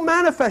and you will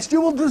manifest.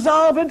 You will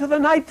dissolve into the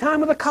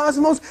nighttime of the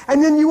cosmos,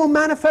 and then you will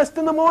manifest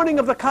in the morning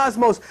of the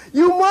cosmos.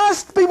 You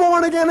must be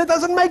born again. It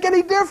doesn't make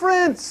any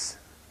difference.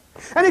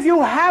 And if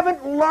you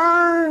haven't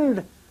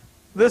learned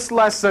this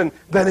lesson,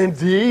 then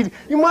indeed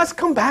you must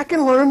come back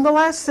and learn the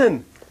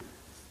lesson.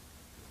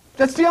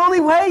 That's the only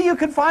way you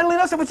can finally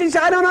listen. But you say,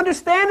 I don't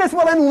understand this.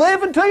 Well, then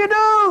live until you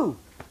do.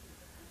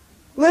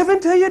 Live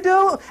until you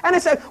do. And I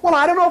said, well,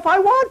 I don't know if I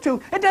want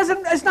to.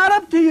 It's not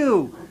up to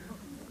you.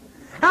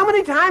 How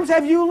many times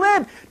have you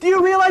lived? Do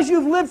you realize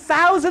you've lived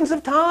thousands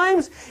of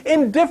times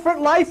in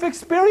different life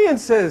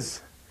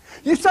experiences?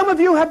 Some of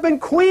you have been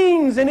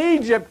queens in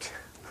Egypt.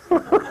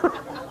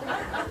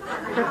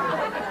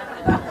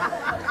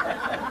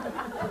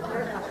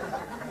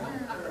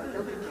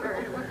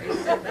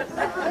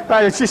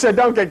 Right, she said,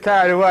 don't get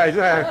carried away.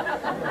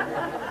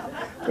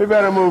 We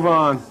better move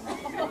on.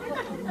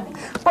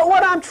 But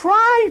what I'm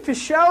trying to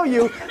show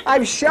you,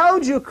 I've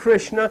showed you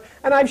Krishna,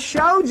 and I've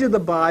showed you the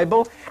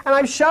Bible, and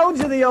I've showed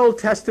you the Old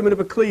Testament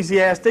of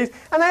Ecclesiastes,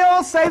 and they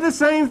all say the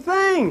same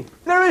thing.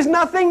 There is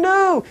nothing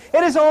new.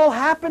 It has all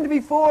happened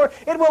before.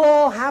 It will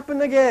all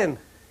happen again.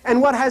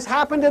 And what has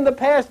happened in the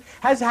past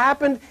has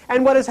happened,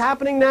 and what is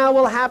happening now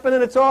will happen,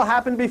 and it's all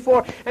happened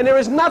before. And there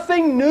is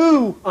nothing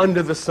new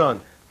under the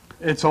sun.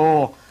 It's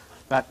all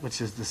that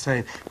which is the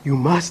same. You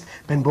must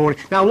have been born.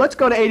 Now let's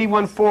go to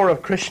 81.4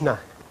 of Krishna.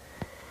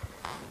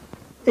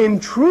 In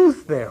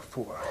truth,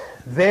 therefore,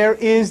 there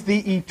is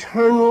the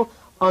eternal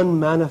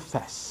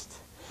unmanifest,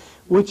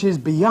 which is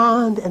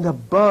beyond and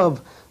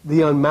above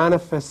the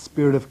unmanifest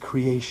spirit of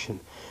creation,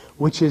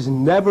 which is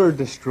never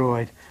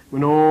destroyed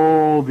when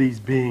all these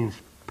beings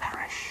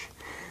perish.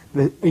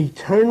 The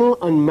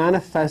eternal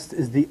unmanifest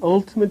is the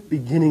ultimate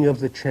beginning of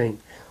the chain.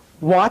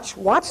 Watch,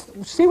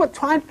 see what,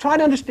 try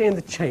to understand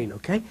the chain,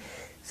 okay?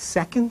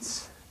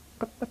 Seconds,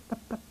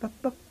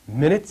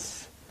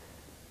 minutes,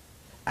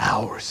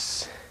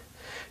 hours,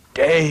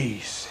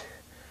 days,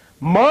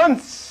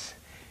 months,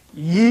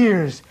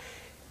 years,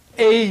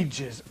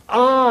 ages,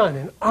 on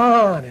and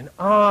on and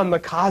on. The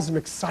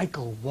cosmic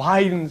cycle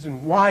widens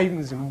and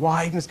widens and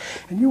widens.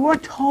 And you are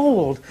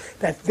told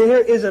that there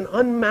is an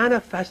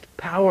unmanifest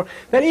power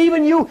that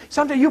even you,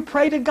 sometimes you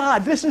pray to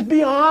God. This is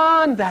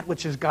beyond that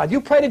which is God. You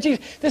pray to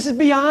Jesus. This is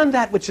beyond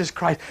that which is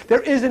Christ.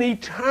 There is an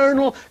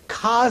eternal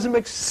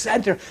cosmic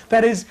center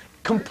that is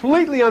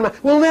completely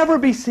unmanifest, will never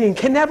be seen,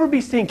 can never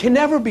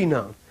be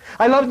known.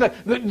 I love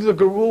the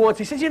guru once.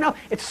 He says, you know,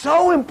 it's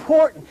so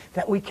important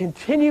that we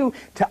continue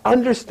to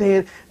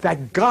understand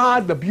that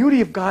God, the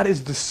beauty of God,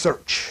 is the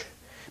search.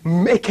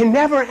 It can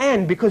never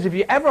end, because if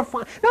you ever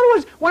find... In other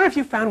words, what if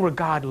you found where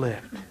God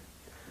lived?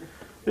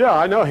 Yeah,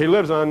 I know. He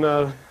lives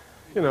on,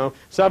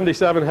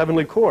 77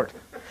 Heavenly Court.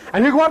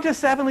 And you go up to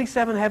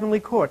 77 Heavenly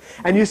Court,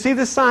 and you see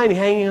the sign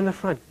hanging on the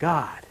front,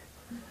 God.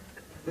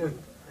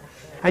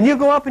 And you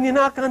go up and you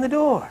knock on the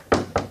door.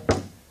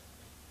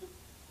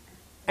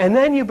 And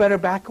then you better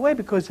back away,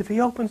 because if he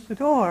opens the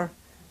door,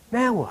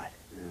 now what?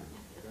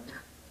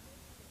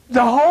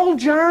 The whole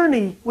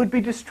journey would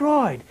be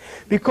destroyed,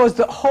 because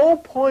the whole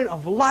point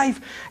of life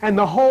and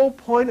the whole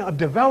point of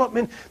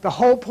development, the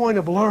whole point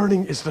of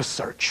learning is the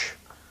search.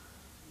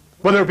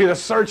 Whether it be the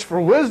search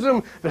for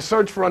wisdom, the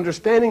search for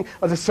understanding,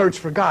 or the search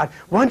for God.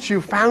 Once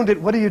you've found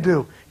it, what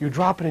do? You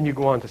drop it and you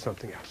go on to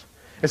something else.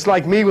 It's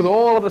like me with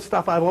all of the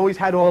stuff I've always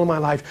had all of my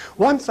life.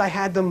 Once I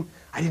had them,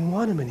 I didn't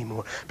want them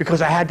anymore,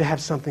 because I had to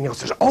have something else.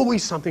 There's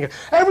always something else.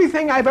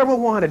 Everything I've ever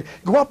wanted,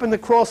 go up in the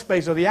crawl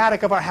space or the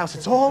attic of our house,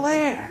 it's all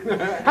there.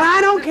 And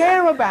I don't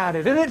care about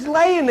it. And it's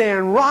laying there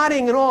and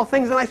rotting and all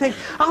things. And I think,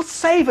 I'll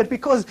save it,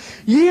 because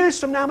years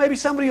from now, maybe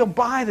somebody will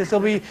buy this. It'll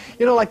be,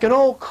 like an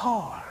old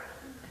car.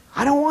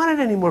 I don't want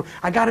it anymore.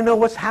 I got to know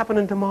what's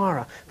happening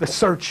tomorrow. The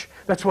search.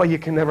 That's why you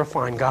can never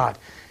find God.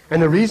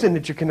 And the reason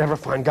that you can never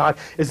find God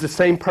is the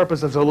same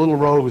purpose as a little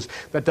rose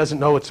that doesn't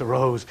know it's a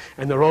rose.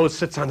 And the rose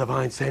sits on the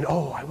vine saying,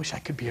 oh, I wish I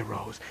could be a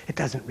rose. It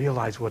doesn't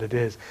realize what it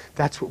is.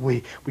 That's what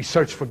we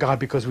search for God,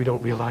 because we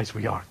don't realize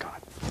we are God.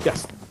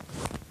 Yes?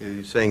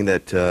 You're saying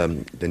that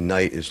the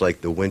night is like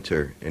the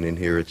winter. And in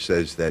here it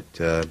says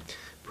that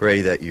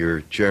pray that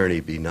your journey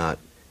be not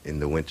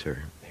in the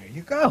winter. There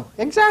you go.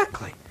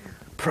 Exactly.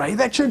 Pray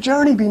that your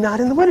journey be not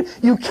in the winter.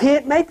 You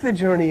can't make the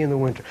journey in the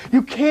winter.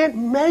 You can't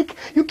make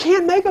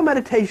a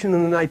meditation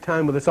in the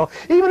nighttime with us all.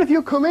 Even if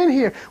you come in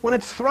here when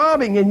it's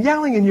throbbing and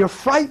yelling and you're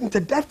frightened to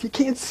death, you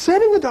can't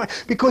sit in the dark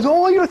because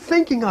all you're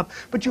thinking of.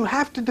 But you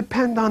have to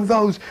depend on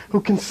those who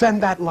can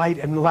send that light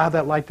and allow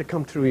that light to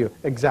come through you.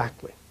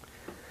 Exactly.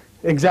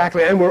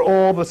 Exactly. And we're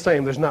all the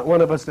same. There's not one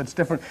of us that's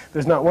different.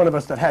 There's not one of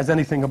us that has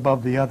anything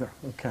above the other.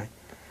 Okay.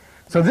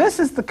 So this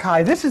is the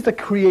Kai. This is the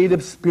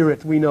creative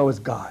spirit we know as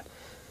God.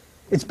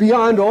 It's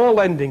beyond all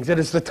endings. It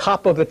is the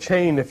top of the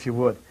chain, if you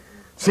would.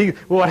 See,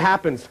 what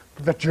happens?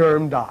 The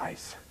germ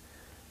dies.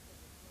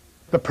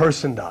 The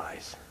person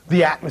dies.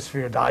 The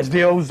atmosphere dies.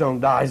 The ozone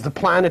dies. The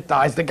planet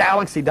dies. The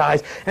galaxy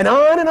dies. And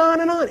on and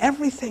on and on.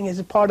 Everything is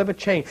a part of a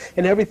chain.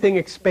 And everything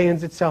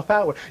expands itself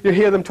outward. You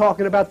hear them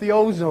talking about the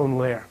ozone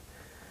layer.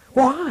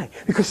 Why?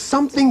 Because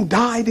something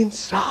died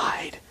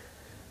inside.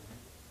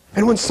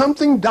 And when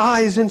something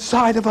dies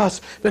inside of us,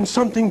 then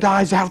something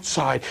dies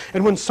outside.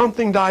 And when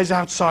something dies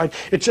outside,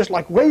 it's just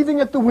like waving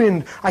at the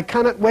wind. I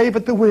cannot wave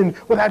at the wind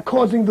without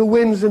causing the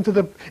winds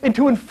into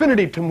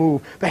infinity to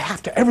move.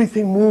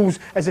 Everything moves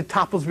as it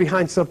topples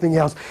behind something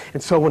else.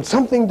 And so when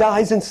something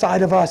dies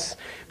inside of us,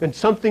 then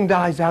something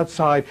dies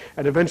outside,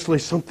 and eventually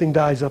something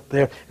dies up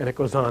there, and it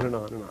goes on and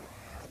on and on.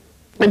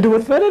 Into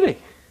infinity.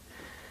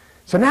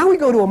 So now we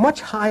go to a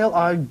much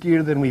higher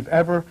gear than we've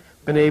ever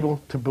been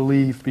able to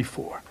believe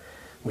before.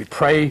 We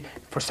pray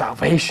for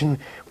salvation.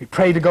 We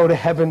pray to go to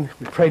heaven.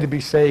 We pray to be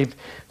saved,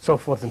 so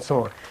forth and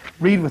so on.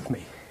 Read with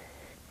me.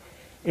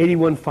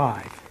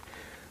 81:5.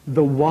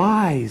 The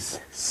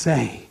wise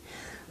say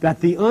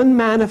that the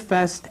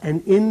unmanifest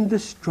and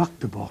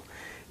indestructible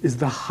is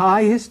the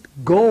highest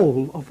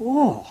goal of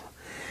all.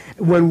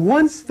 When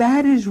once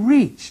that is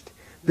reached,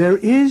 there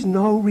is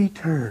no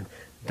return.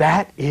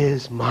 That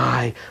is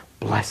my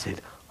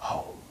blessed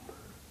home.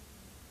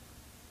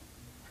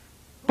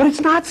 But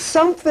it's not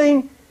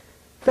something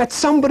that's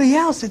somebody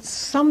else. It's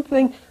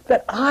something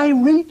that I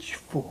reach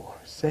for,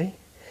 see?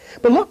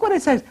 But look what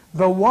it says.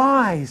 The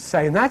wise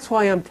say, and that's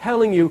why I'm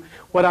telling you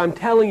what I'm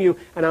telling you,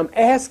 and I'm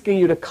asking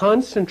you to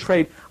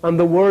concentrate on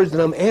the words,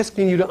 and I'm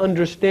asking you to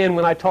understand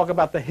when I talk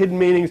about the hidden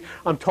meanings,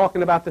 I'm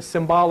talking about the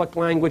symbolic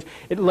language.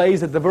 It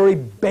lays at the very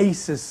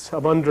basis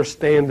of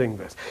understanding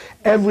this.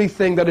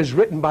 Everything that is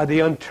written by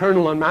the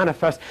eternal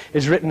unmanifest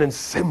is written in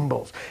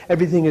symbols.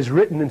 Everything is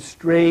written in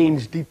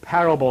strange, deep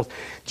parables.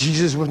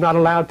 Jesus was not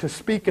allowed to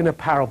speak in a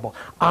parable.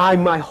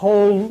 My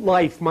whole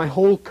life, my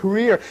whole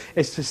career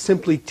is to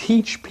simply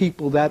teach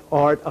people that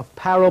art of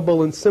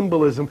parable and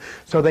symbolism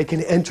so they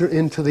can enter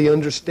into the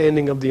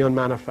understanding of the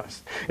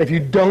unmanifest. If you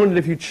don't, and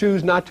if you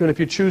choose not to, and if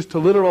you choose to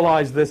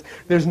literalize this,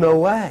 there's no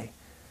way.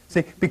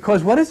 See,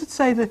 because what does it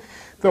say that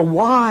the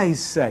wise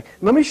say?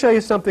 Let me show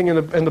you something in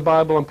the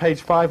Bible on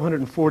page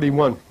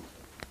 541.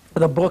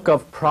 The book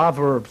of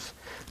Proverbs,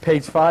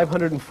 page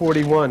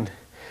 541.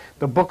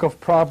 The book of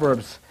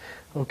Proverbs,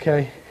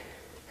 okay?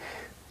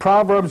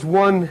 Proverbs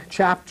 1,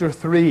 chapter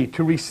 3,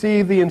 to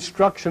receive the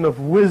instruction of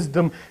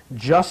wisdom,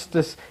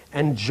 justice,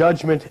 and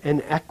judgment,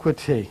 and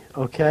equity,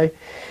 okay?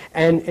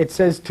 And it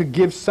says to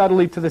give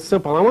subtly to the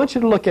simple. I want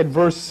you to look at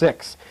verse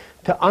 6.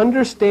 To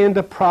understand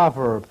a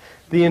proverb,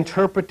 the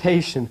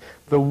interpretation,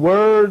 the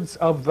words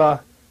of the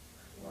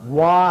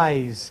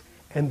wise,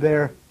 and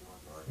their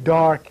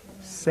dark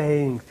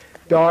sayings.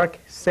 Dark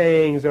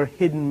sayings are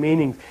hidden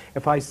meanings.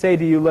 If I say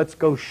to you, let's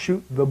go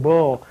shoot the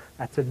bull,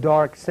 that's a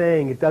dark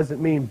saying. It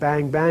doesn't mean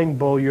bang, bang,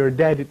 bull, you're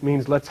dead. It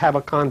means let's have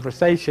a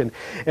conversation.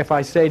 If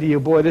I say to you,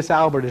 boy, this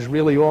Albert is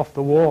really off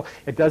the wall,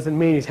 it doesn't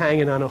mean he's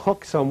hanging on a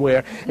hook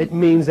somewhere. It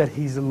means that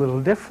he's a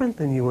little different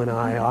than you and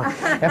I are.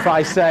 If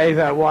I say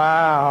that,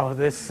 wow,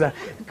 this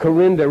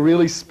Corinda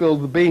really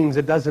spilled the beans,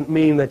 it doesn't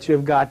mean that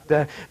you've got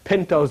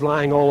pintos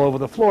lying all over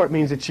the floor. It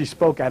means that she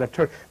spoke out of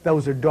turn.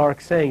 Those are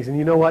dark sayings. And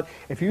you know what?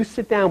 If you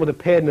sit down with a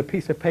pad and a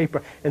piece of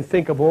paper and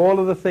think of all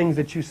of the things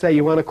that you say,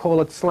 you want to call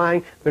it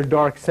slang, they're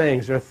dark sayings.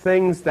 There are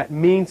things that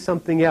mean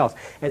something else.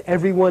 And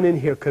everyone in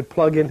here could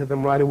plug into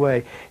them right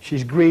away.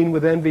 She's green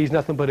with envy. He's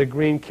nothing but a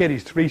green kid.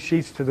 He's 3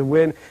 sheets to the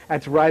wind.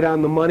 That's right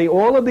on the money.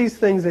 All of these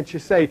things that you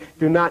say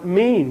do not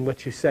mean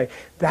what you say.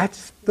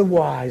 That's the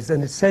wise.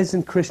 And it says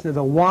in Krishna,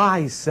 the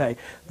wise say,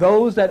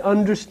 those that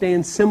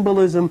understand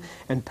symbolism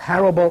and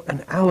parable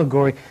and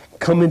allegory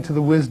come into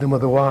the wisdom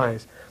of the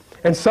wise.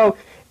 And so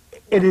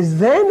it is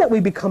then that we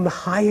become the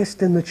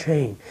highest in the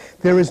chain.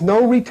 There is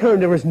no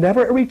return. There is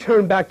never a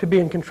return back to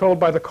being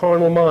controlled by the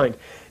carnal mind.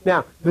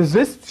 Now, does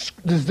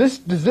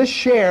this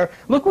share?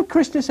 Look what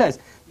Krishna says.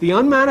 The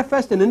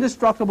unmanifest and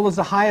indestructible is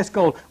the highest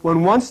goal.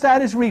 When once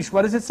that is reached,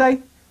 what does it say?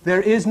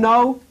 There is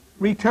no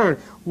return.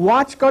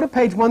 Watch, go to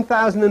page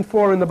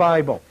 1004 in the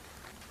Bible.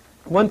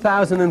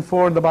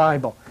 1004 in the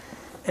Bible.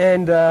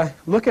 And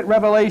look at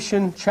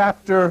Revelation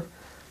chapter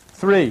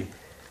 3.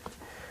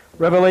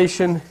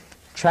 Revelation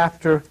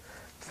chapter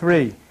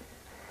 3.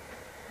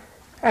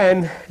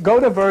 And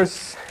go to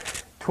verse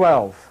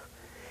 12.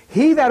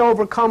 He that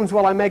overcomes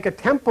will I make a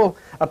temple,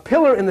 a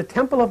pillar in the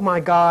temple of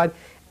my God,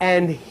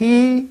 and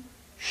he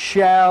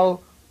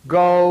shall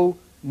go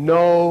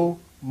no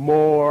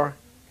more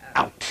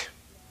out.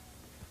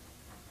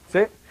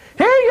 See?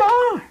 Here you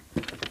are.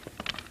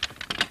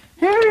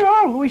 Here you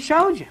are, we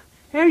showed you.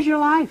 Here's your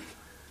life.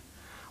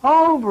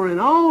 Over and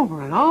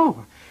over and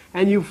over.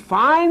 And you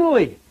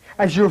finally,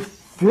 as you're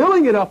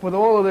filling it up with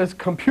all of this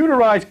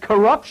computerized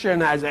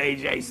corruption, as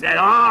AJ said,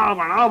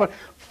 over and over,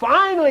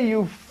 finally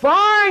you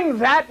find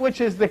that which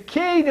is the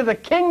key to the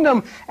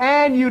kingdom,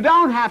 and you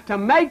don't have to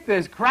make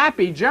this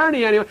crappy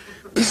journey anymore.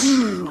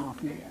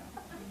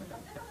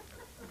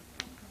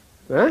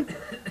 Huh?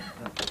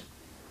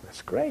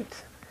 That's great.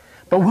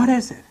 But what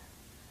is it?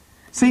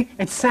 See,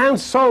 it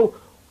sounds so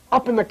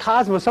up in the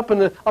cosmos, up in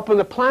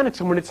the planet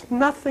somewhere, and it's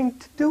nothing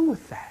to do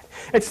with that.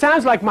 It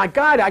sounds like, my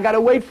God, I got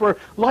to wait for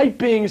light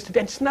beings to...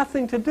 It's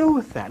nothing to do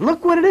with that.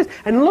 Look what it is,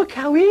 and look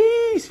how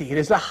easy it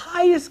is. The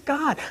highest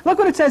God. Look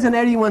what it says in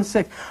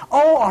 81:6.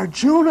 Oh,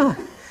 Arjuna,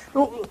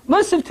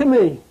 listen to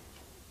me.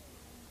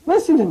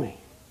 Listen to me.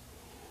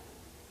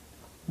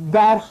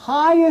 That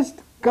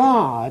highest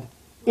God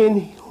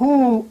in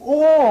whom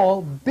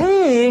all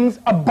beings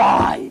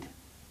abide.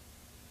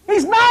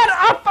 He's not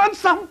up on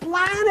some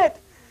planet.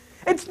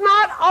 It's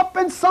not up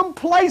in some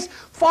place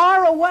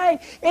far away.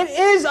 It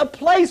is a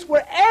place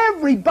where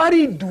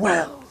everybody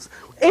dwells.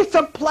 It's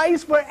a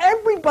place where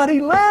everybody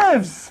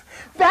lives.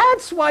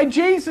 That's why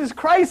Jesus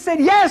Christ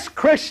said, yes,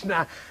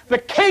 Krishna, the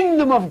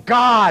kingdom of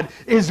God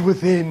is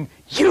within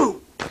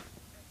you.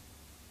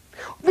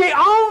 The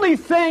only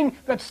thing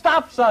that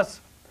stops us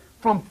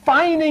from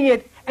finding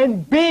it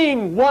and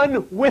being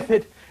one with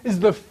it is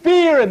the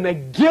fear and the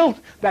guilt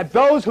that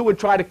those who would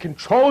try to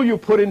control you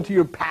put into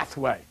your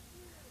pathway.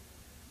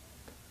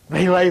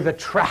 They lay the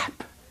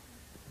trap.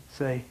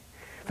 See?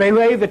 They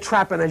lay the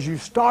trap, and as you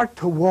start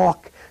to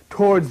walk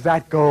towards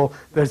that goal,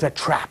 there's a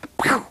trap.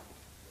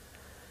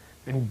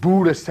 And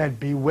Buddha said,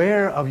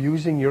 beware of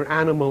using your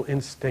animal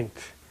instinct.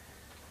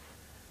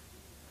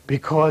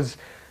 Because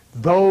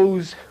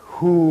those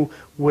who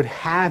would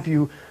have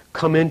you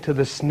come into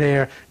the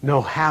snare know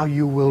how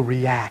you will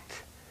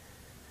react.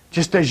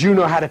 Just as you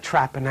know how to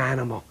trap an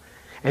animal.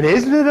 And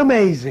isn't it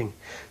amazing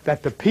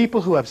that the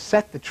people who have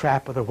set the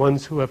trap are the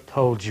ones who have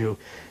told you,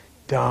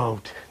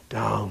 don't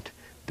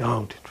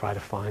try to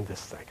find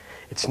this thing.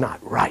 It's not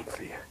right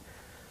for you.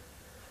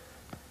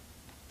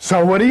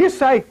 So what do you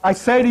say? I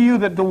say to you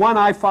that the one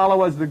I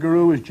follow as the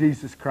guru is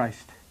Jesus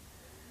Christ.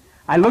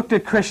 I looked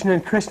at Krishna,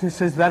 and Krishna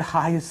says, that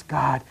highest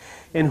God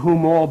in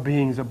whom all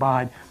beings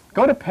abide.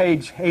 Go to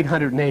page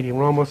 880.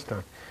 We're almost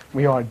done.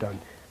 We are done.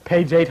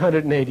 Page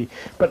 880.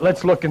 But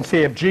let's look and see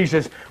if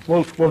Jesus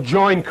will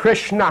join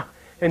Krishna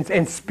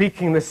in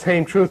speaking the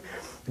same truth.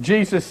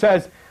 Jesus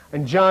says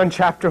in John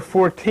chapter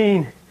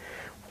 14,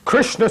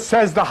 Krishna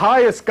says, the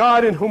highest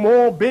God in whom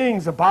all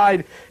beings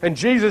abide. And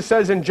Jesus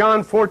says in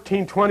John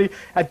 14:20,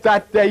 at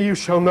that day you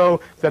shall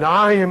know that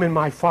I am in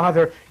my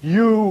Father,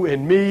 you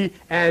in me,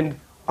 and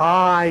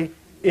I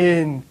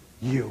in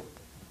you.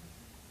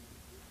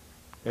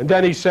 And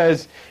then he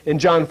says in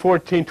John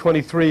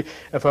 14:23,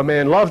 if a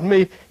man loves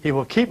me, he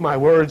will keep my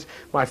words.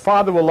 My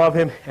Father will love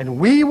him, and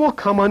we will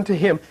come unto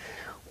him.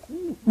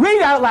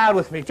 Read out loud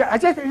with me.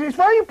 It's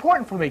very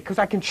important for me because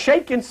I can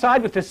shake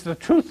inside with this. The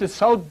truth is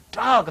so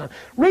doggone.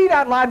 Read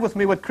out loud with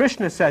me what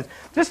Krishna says.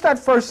 Just that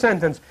first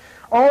sentence.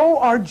 O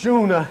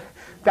Arjuna,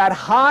 that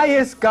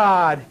highest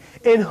God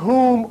in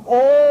whom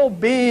all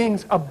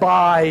beings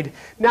abide.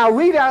 Now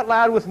read out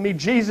loud with me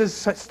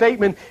Jesus'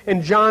 statement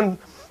in John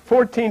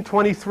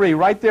 14:23,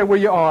 right there where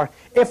you are.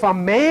 If a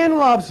man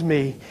loves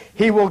me,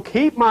 he will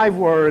keep my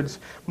words.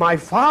 My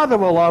Father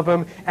will love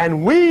him,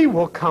 and we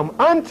will come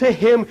unto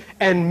him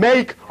and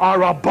make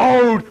our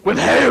abode with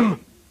him.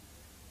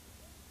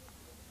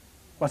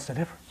 What's the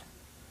difference?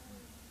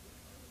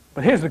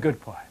 But here's the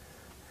good part.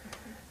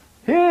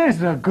 Here's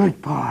the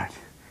good part.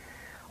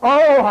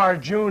 Oh,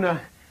 Arjuna,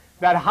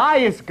 that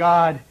highest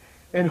God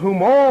in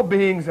whom all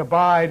beings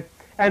abide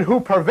and who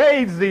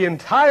pervades the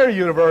entire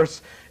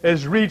universe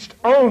is reached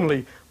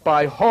only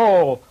by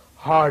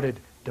wholehearted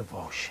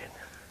devotion.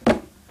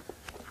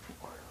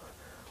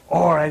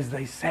 Or as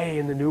they say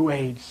in the New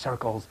Age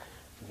circles,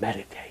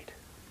 meditate.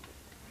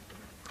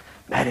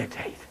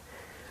 Meditate.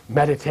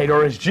 Meditate.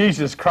 Or as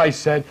Jesus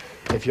Christ said,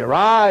 if your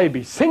eye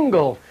be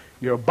single,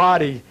 your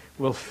body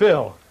will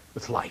fill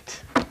with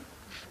light.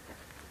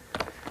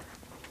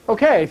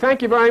 Okay,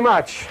 thank you very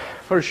much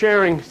for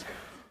sharing.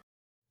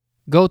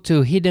 Go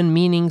to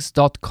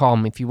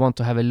hiddenmeanings.com if you want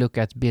to have a look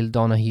at Bill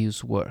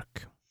Donahue's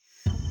work.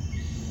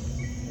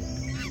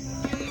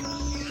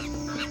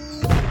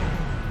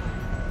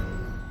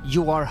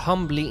 You are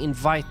humbly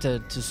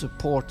invited to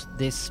support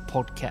this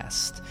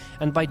podcast,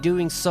 and by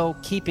doing so,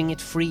 keeping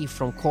it free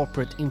from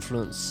corporate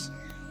influence.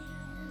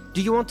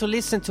 Do you want to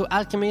listen to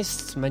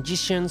alchemists,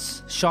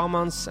 magicians,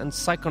 shamans, and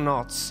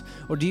psychonauts?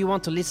 Or do you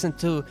want to listen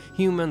to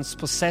humans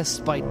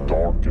possessed by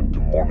dark and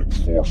demonic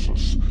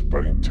forces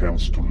that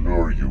intends to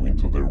lure you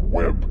into their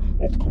web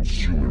of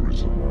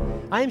consumerism?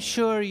 I'm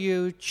sure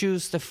you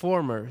choose the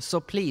former, so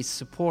please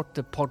support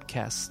the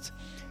podcast.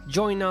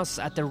 Join us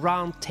at the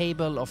round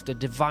table of the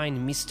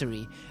divine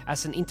mystery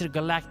as an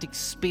intergalactic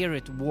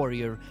spirit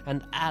warrior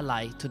and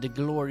ally to the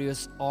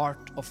glorious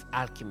art of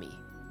alchemy.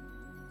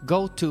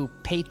 go to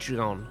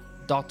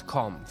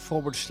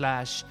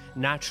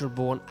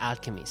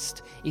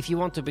patreon.com/naturalbornalchemist if you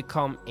want to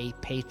become a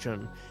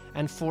patron.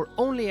 And for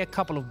only a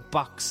couple of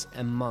bucks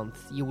a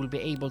month, you will be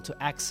able to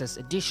access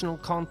additional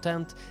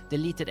content,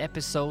 deleted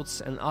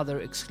episodes and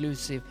other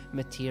exclusive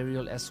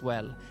material as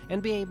well,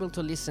 and be able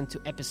to listen to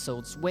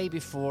episodes way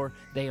before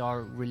they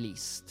are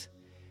released.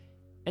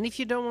 And if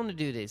you don't want to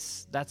do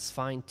this, that's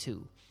fine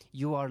too.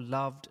 You are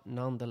loved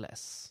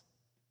nonetheless.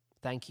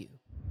 Thank you.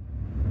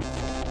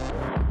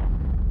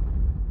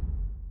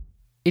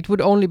 It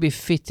would only be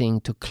fitting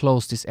to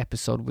close this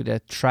episode with a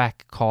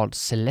track called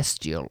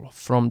Celestial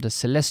from the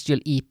Celestial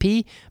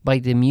EP by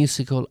the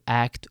musical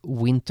act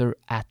Winter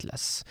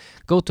Atlas.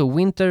 Go to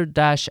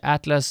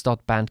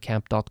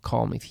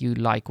winter-atlas.bandcamp.com if you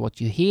like what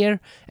you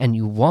hear and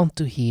you want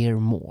to hear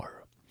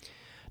more.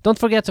 Don't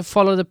forget to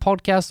follow the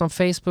podcast on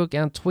Facebook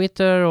and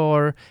Twitter,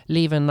 or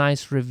leave a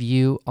nice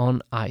review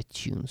on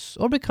iTunes,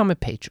 or become a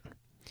patron.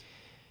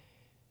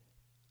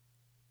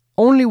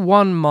 Only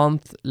 1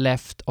 month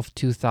left of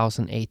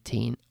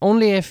 2018.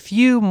 Only a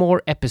few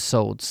more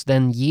episodes,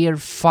 then year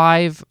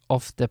 5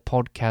 of the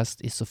podcast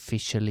is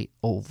officially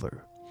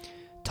over.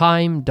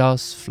 Time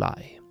does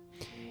fly.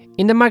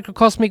 In the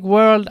microcosmic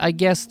world, I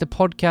guess the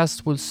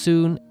podcast will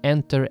soon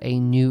enter a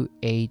new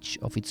age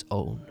of its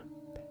own.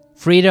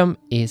 Freedom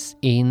is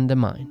in the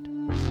mind.